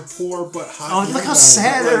wants her poor but hot. Oh, look how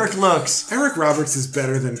sad Eric looks. Eric Roberts is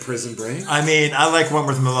better than Prison Break. I mean, I like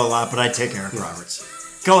Wentworth Miller a lot, but I take Eric Roberts.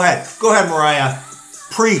 Go ahead, Mariah.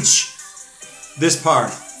 Preach. This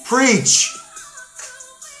part. Preach.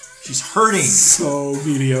 She's hurting. So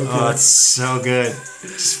mediocre. Oh, it's so good.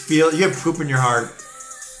 Just feel you have poop in your heart.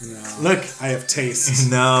 No. Look. I have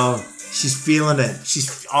taste. No. She's feeling it.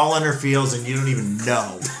 She's all in her feels and you don't even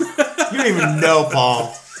know. You don't even know,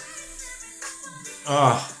 Paul.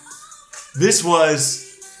 This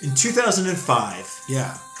was in 2005.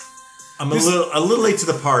 Yeah. I'm a little late to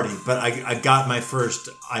the party, but I got my first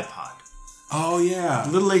iPod. Oh yeah,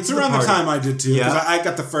 a little late to the party. Around the time I did too, because I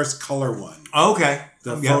got the first color one. Oh, okay.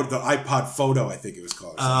 The iPod Photo, I think it was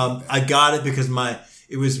called. I got it because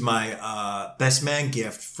It was my best man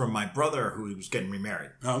gift from my brother who was getting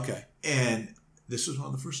remarried. Oh, okay. And this was one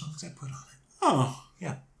of the first songs I put on it. Oh.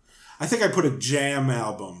 Yeah. I think I put a Jam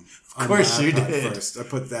album on Of course my you iPod did. first. I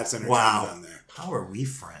put That's Entertainment on there. How are we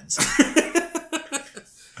friends?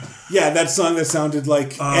 Yeah, that song that sounded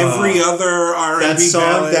like every other R&B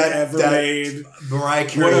ballad ever made. Mariah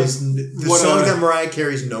Carey that Mariah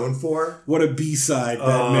Carey's known for. What a B-side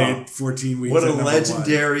that made 14 weeks. What a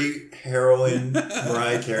legendary heroine,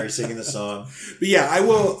 Mariah Carey singing the song. But yeah, I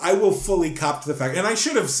will fully cop to the fact, and I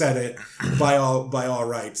should have said it by all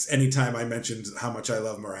rights anytime I mentioned how much I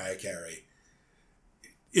love Mariah Carey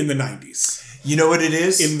in the 90s. You know what it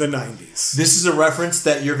is? In the 90s. This is a reference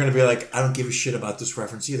that you're going to be like, I don't give a shit about this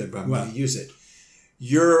reference either, but I'm going to use it.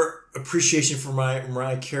 Your appreciation for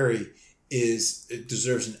Mariah Carey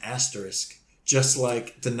deserves an asterisk, just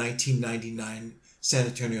like the 1999 San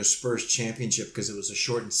Antonio Spurs championship, because it was a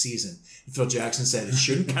shortened season. And Phil Jackson said it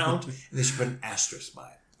shouldn't count, and they should put an asterisk by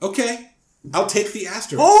it. Okay. I'll take the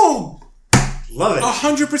asterisk. Oh! Love it.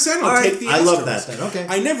 100% I'll take the asterisk. I love that then. Okay.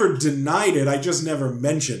 I never denied it. I just never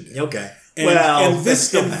mentioned it. Okay. And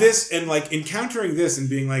this, like encountering this and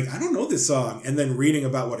being like, I don't know this song, and then reading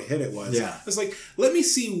about what a hit it was. Yeah. I was like, let me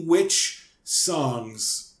see which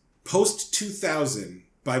songs post 2000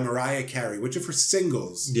 by Mariah Carey, which of her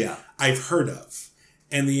singles I've heard of.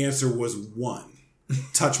 And the answer was one.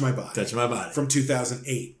 Touch My Body. Touch My Body. From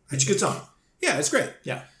 2008. It's a good song. Yeah, it's great.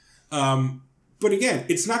 Yeah. But again,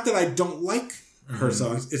 it's not that I don't like her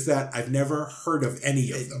songs, it's that I've never heard of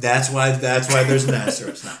any of them. That's why there's an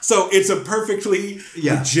asterisk now. So it's a perfectly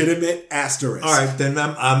legitimate asterisk. All right, then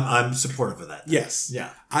I'm supportive of that. Yes. Yeah.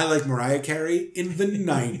 I like Mariah Carey in the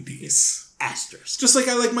 90s. Asterisk. Just like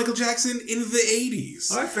I like Michael Jackson in the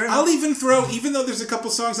 80s. All right, fair enough. I'll even though there's a couple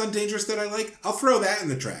songs on Dangerous that I like, I'll throw that in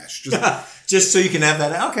the trash. Just so you can have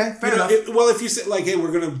that. Okay, fair enough. If you say like, hey,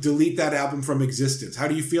 we're going to delete that album from existence. How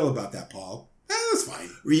do you feel about that, Paul? That's fine.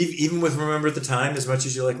 Even with Remember the Time, as much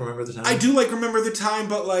as you like Remember the Time? I do like Remember the Time,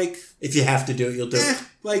 but like... If you have to do it, you'll do it.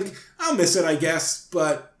 Like, I'll miss it, I guess,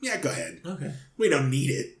 but yeah, go ahead. Okay. We don't need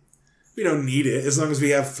it. We don't need it, as long as we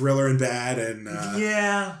have Thriller and Bad and...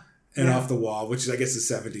 And Off the Wall, which I guess is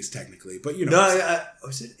 70s technically, but you know...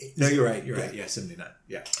 No, you're right. You're right. Yeah, 79.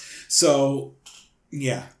 Yeah. So,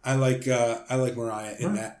 yeah, I like Mariah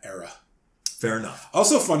in that era. Fair enough.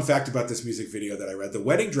 Also, fun fact about this music video that I read: the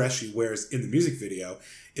wedding dress she wears in the music video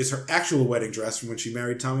is her actual wedding dress from when she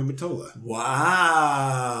married Tommy Mottola.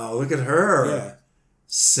 Wow! Look at her. Yeah.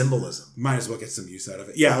 Symbolism. Might as well get some use out of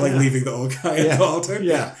it. Yeah, like leaving the old guy at the altar.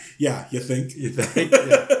 Yeah. Yeah. You think?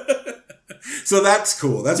 Yeah. So that's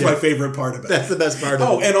cool. That's my favorite part about it. That's the best part of it.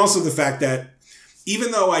 Oh, and also the fact that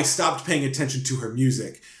even though I stopped paying attention to her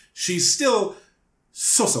music, she's still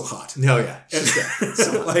so hot. Oh, yeah.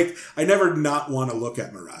 So, like, I never not want to look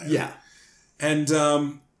at Mariah. Yeah. And,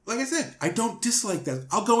 like I said, I don't dislike that.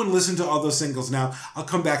 I'll go and listen to all those singles now. I'll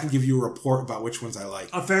come back and give you a report about which ones I like.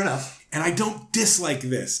 Oh, fair enough. And I don't dislike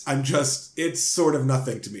this. it's sort of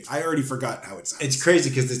nothing to me. I already forgot how it sounds. It's crazy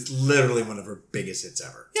because it's literally one of her biggest hits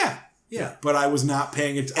ever. Yeah. But I was not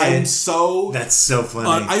paying attention. That's so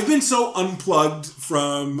funny. I've been so unplugged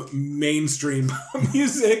from mainstream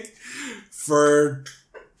music for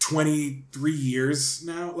 23 years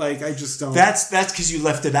now. Like, I just don't... That's because you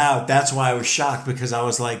left it out. That's why I was shocked, because I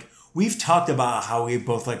was like, we've talked about how we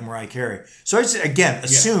both like Mariah Carey. So I just, again,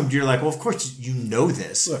 assumed you're like, well, of course you know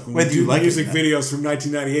this. Look, when we do like music videos from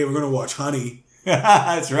 1998, we're going to watch Honey.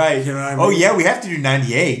 That's right. You know what I mean? Oh, yeah, we have to do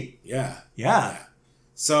 98. Yeah.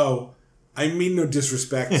 So, I mean no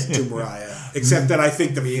disrespect to Mariah, except that I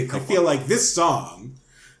feel like this song,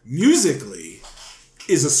 musically,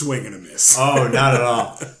 is a swing and a miss. Oh, not at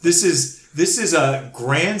all. This is a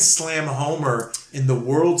grand slam homer in the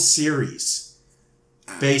World Series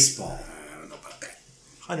baseball. I don't know about that.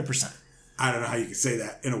 100%. I don't know how you can say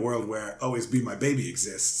that in a world where Always Be My Baby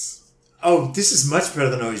exists. Oh, this is much better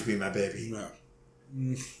than Always Be My Baby.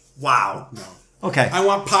 No. Wow. No. Okay. I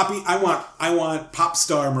want pop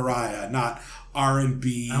star Mariah, not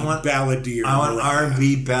R&B balladeer. I want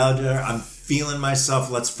R&B balladeer. I'm feeling myself.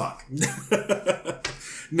 Let's fuck.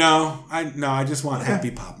 No, I just want happy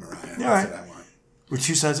pop Mariah. That's what I want. We're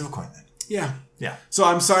two sides of a coin then. Yeah. Yeah. So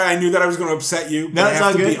I'm sorry, I knew that I was going to upset you, but I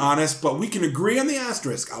have to be honest, but we can agree on the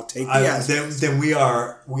asterisk. I'll take the asterisk. Then we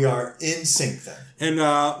are in sync then. And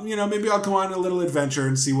maybe I'll go on a little adventure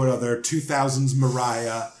and see what other 2000s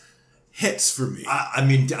Mariah hits for me. I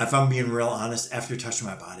mean, if I'm being real honest, after Touching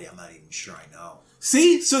My Body, I'm not even sure I know.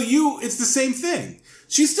 See? So it's the same thing.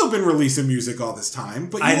 She's still been releasing music all this time,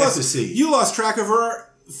 but you lost track of her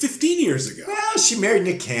 15 years ago. Well, she married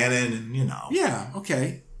Nick Cannon and, Yeah,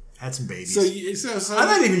 okay. Had some babies. So I'm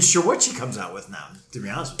not even sure what she comes out with now, to be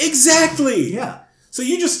honest with you. Exactly. Yeah. So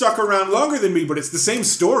you just stuck around longer than me, but it's the same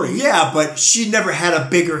story. Yeah, but she never had a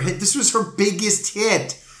bigger hit. This was her biggest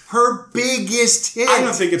hit. Her biggest hit. I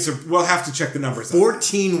don't think it's we'll have to check the numbers.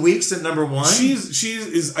 14 weeks at number one. She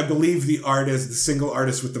is, I believe, the single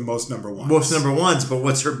artist with the most number ones. Most number ones, but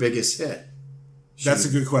what's her biggest hit? That's a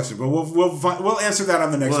good question, but we'll answer that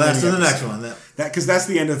on the next. Well, that's the next one. Because that's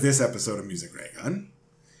the end of this episode of Music Ray Gun.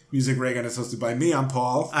 Music Ray Gun is hosted by me. I'm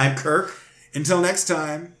Paul. I'm Kirk. Until next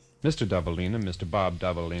time. Mr. Davalina, Mr. Bob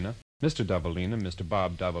Davalina, Mr. Davalina, Mr.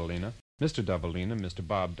 Bob Davalina, Mr. Davalina, Mr.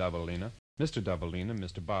 Bob Davalina, Mr. Davalina,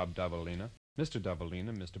 Mr. Bob Davalina, Mr.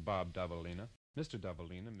 Davalina, Mr. Bob Davalina, Mr.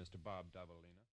 Davalina, Mr. Bob Davalina.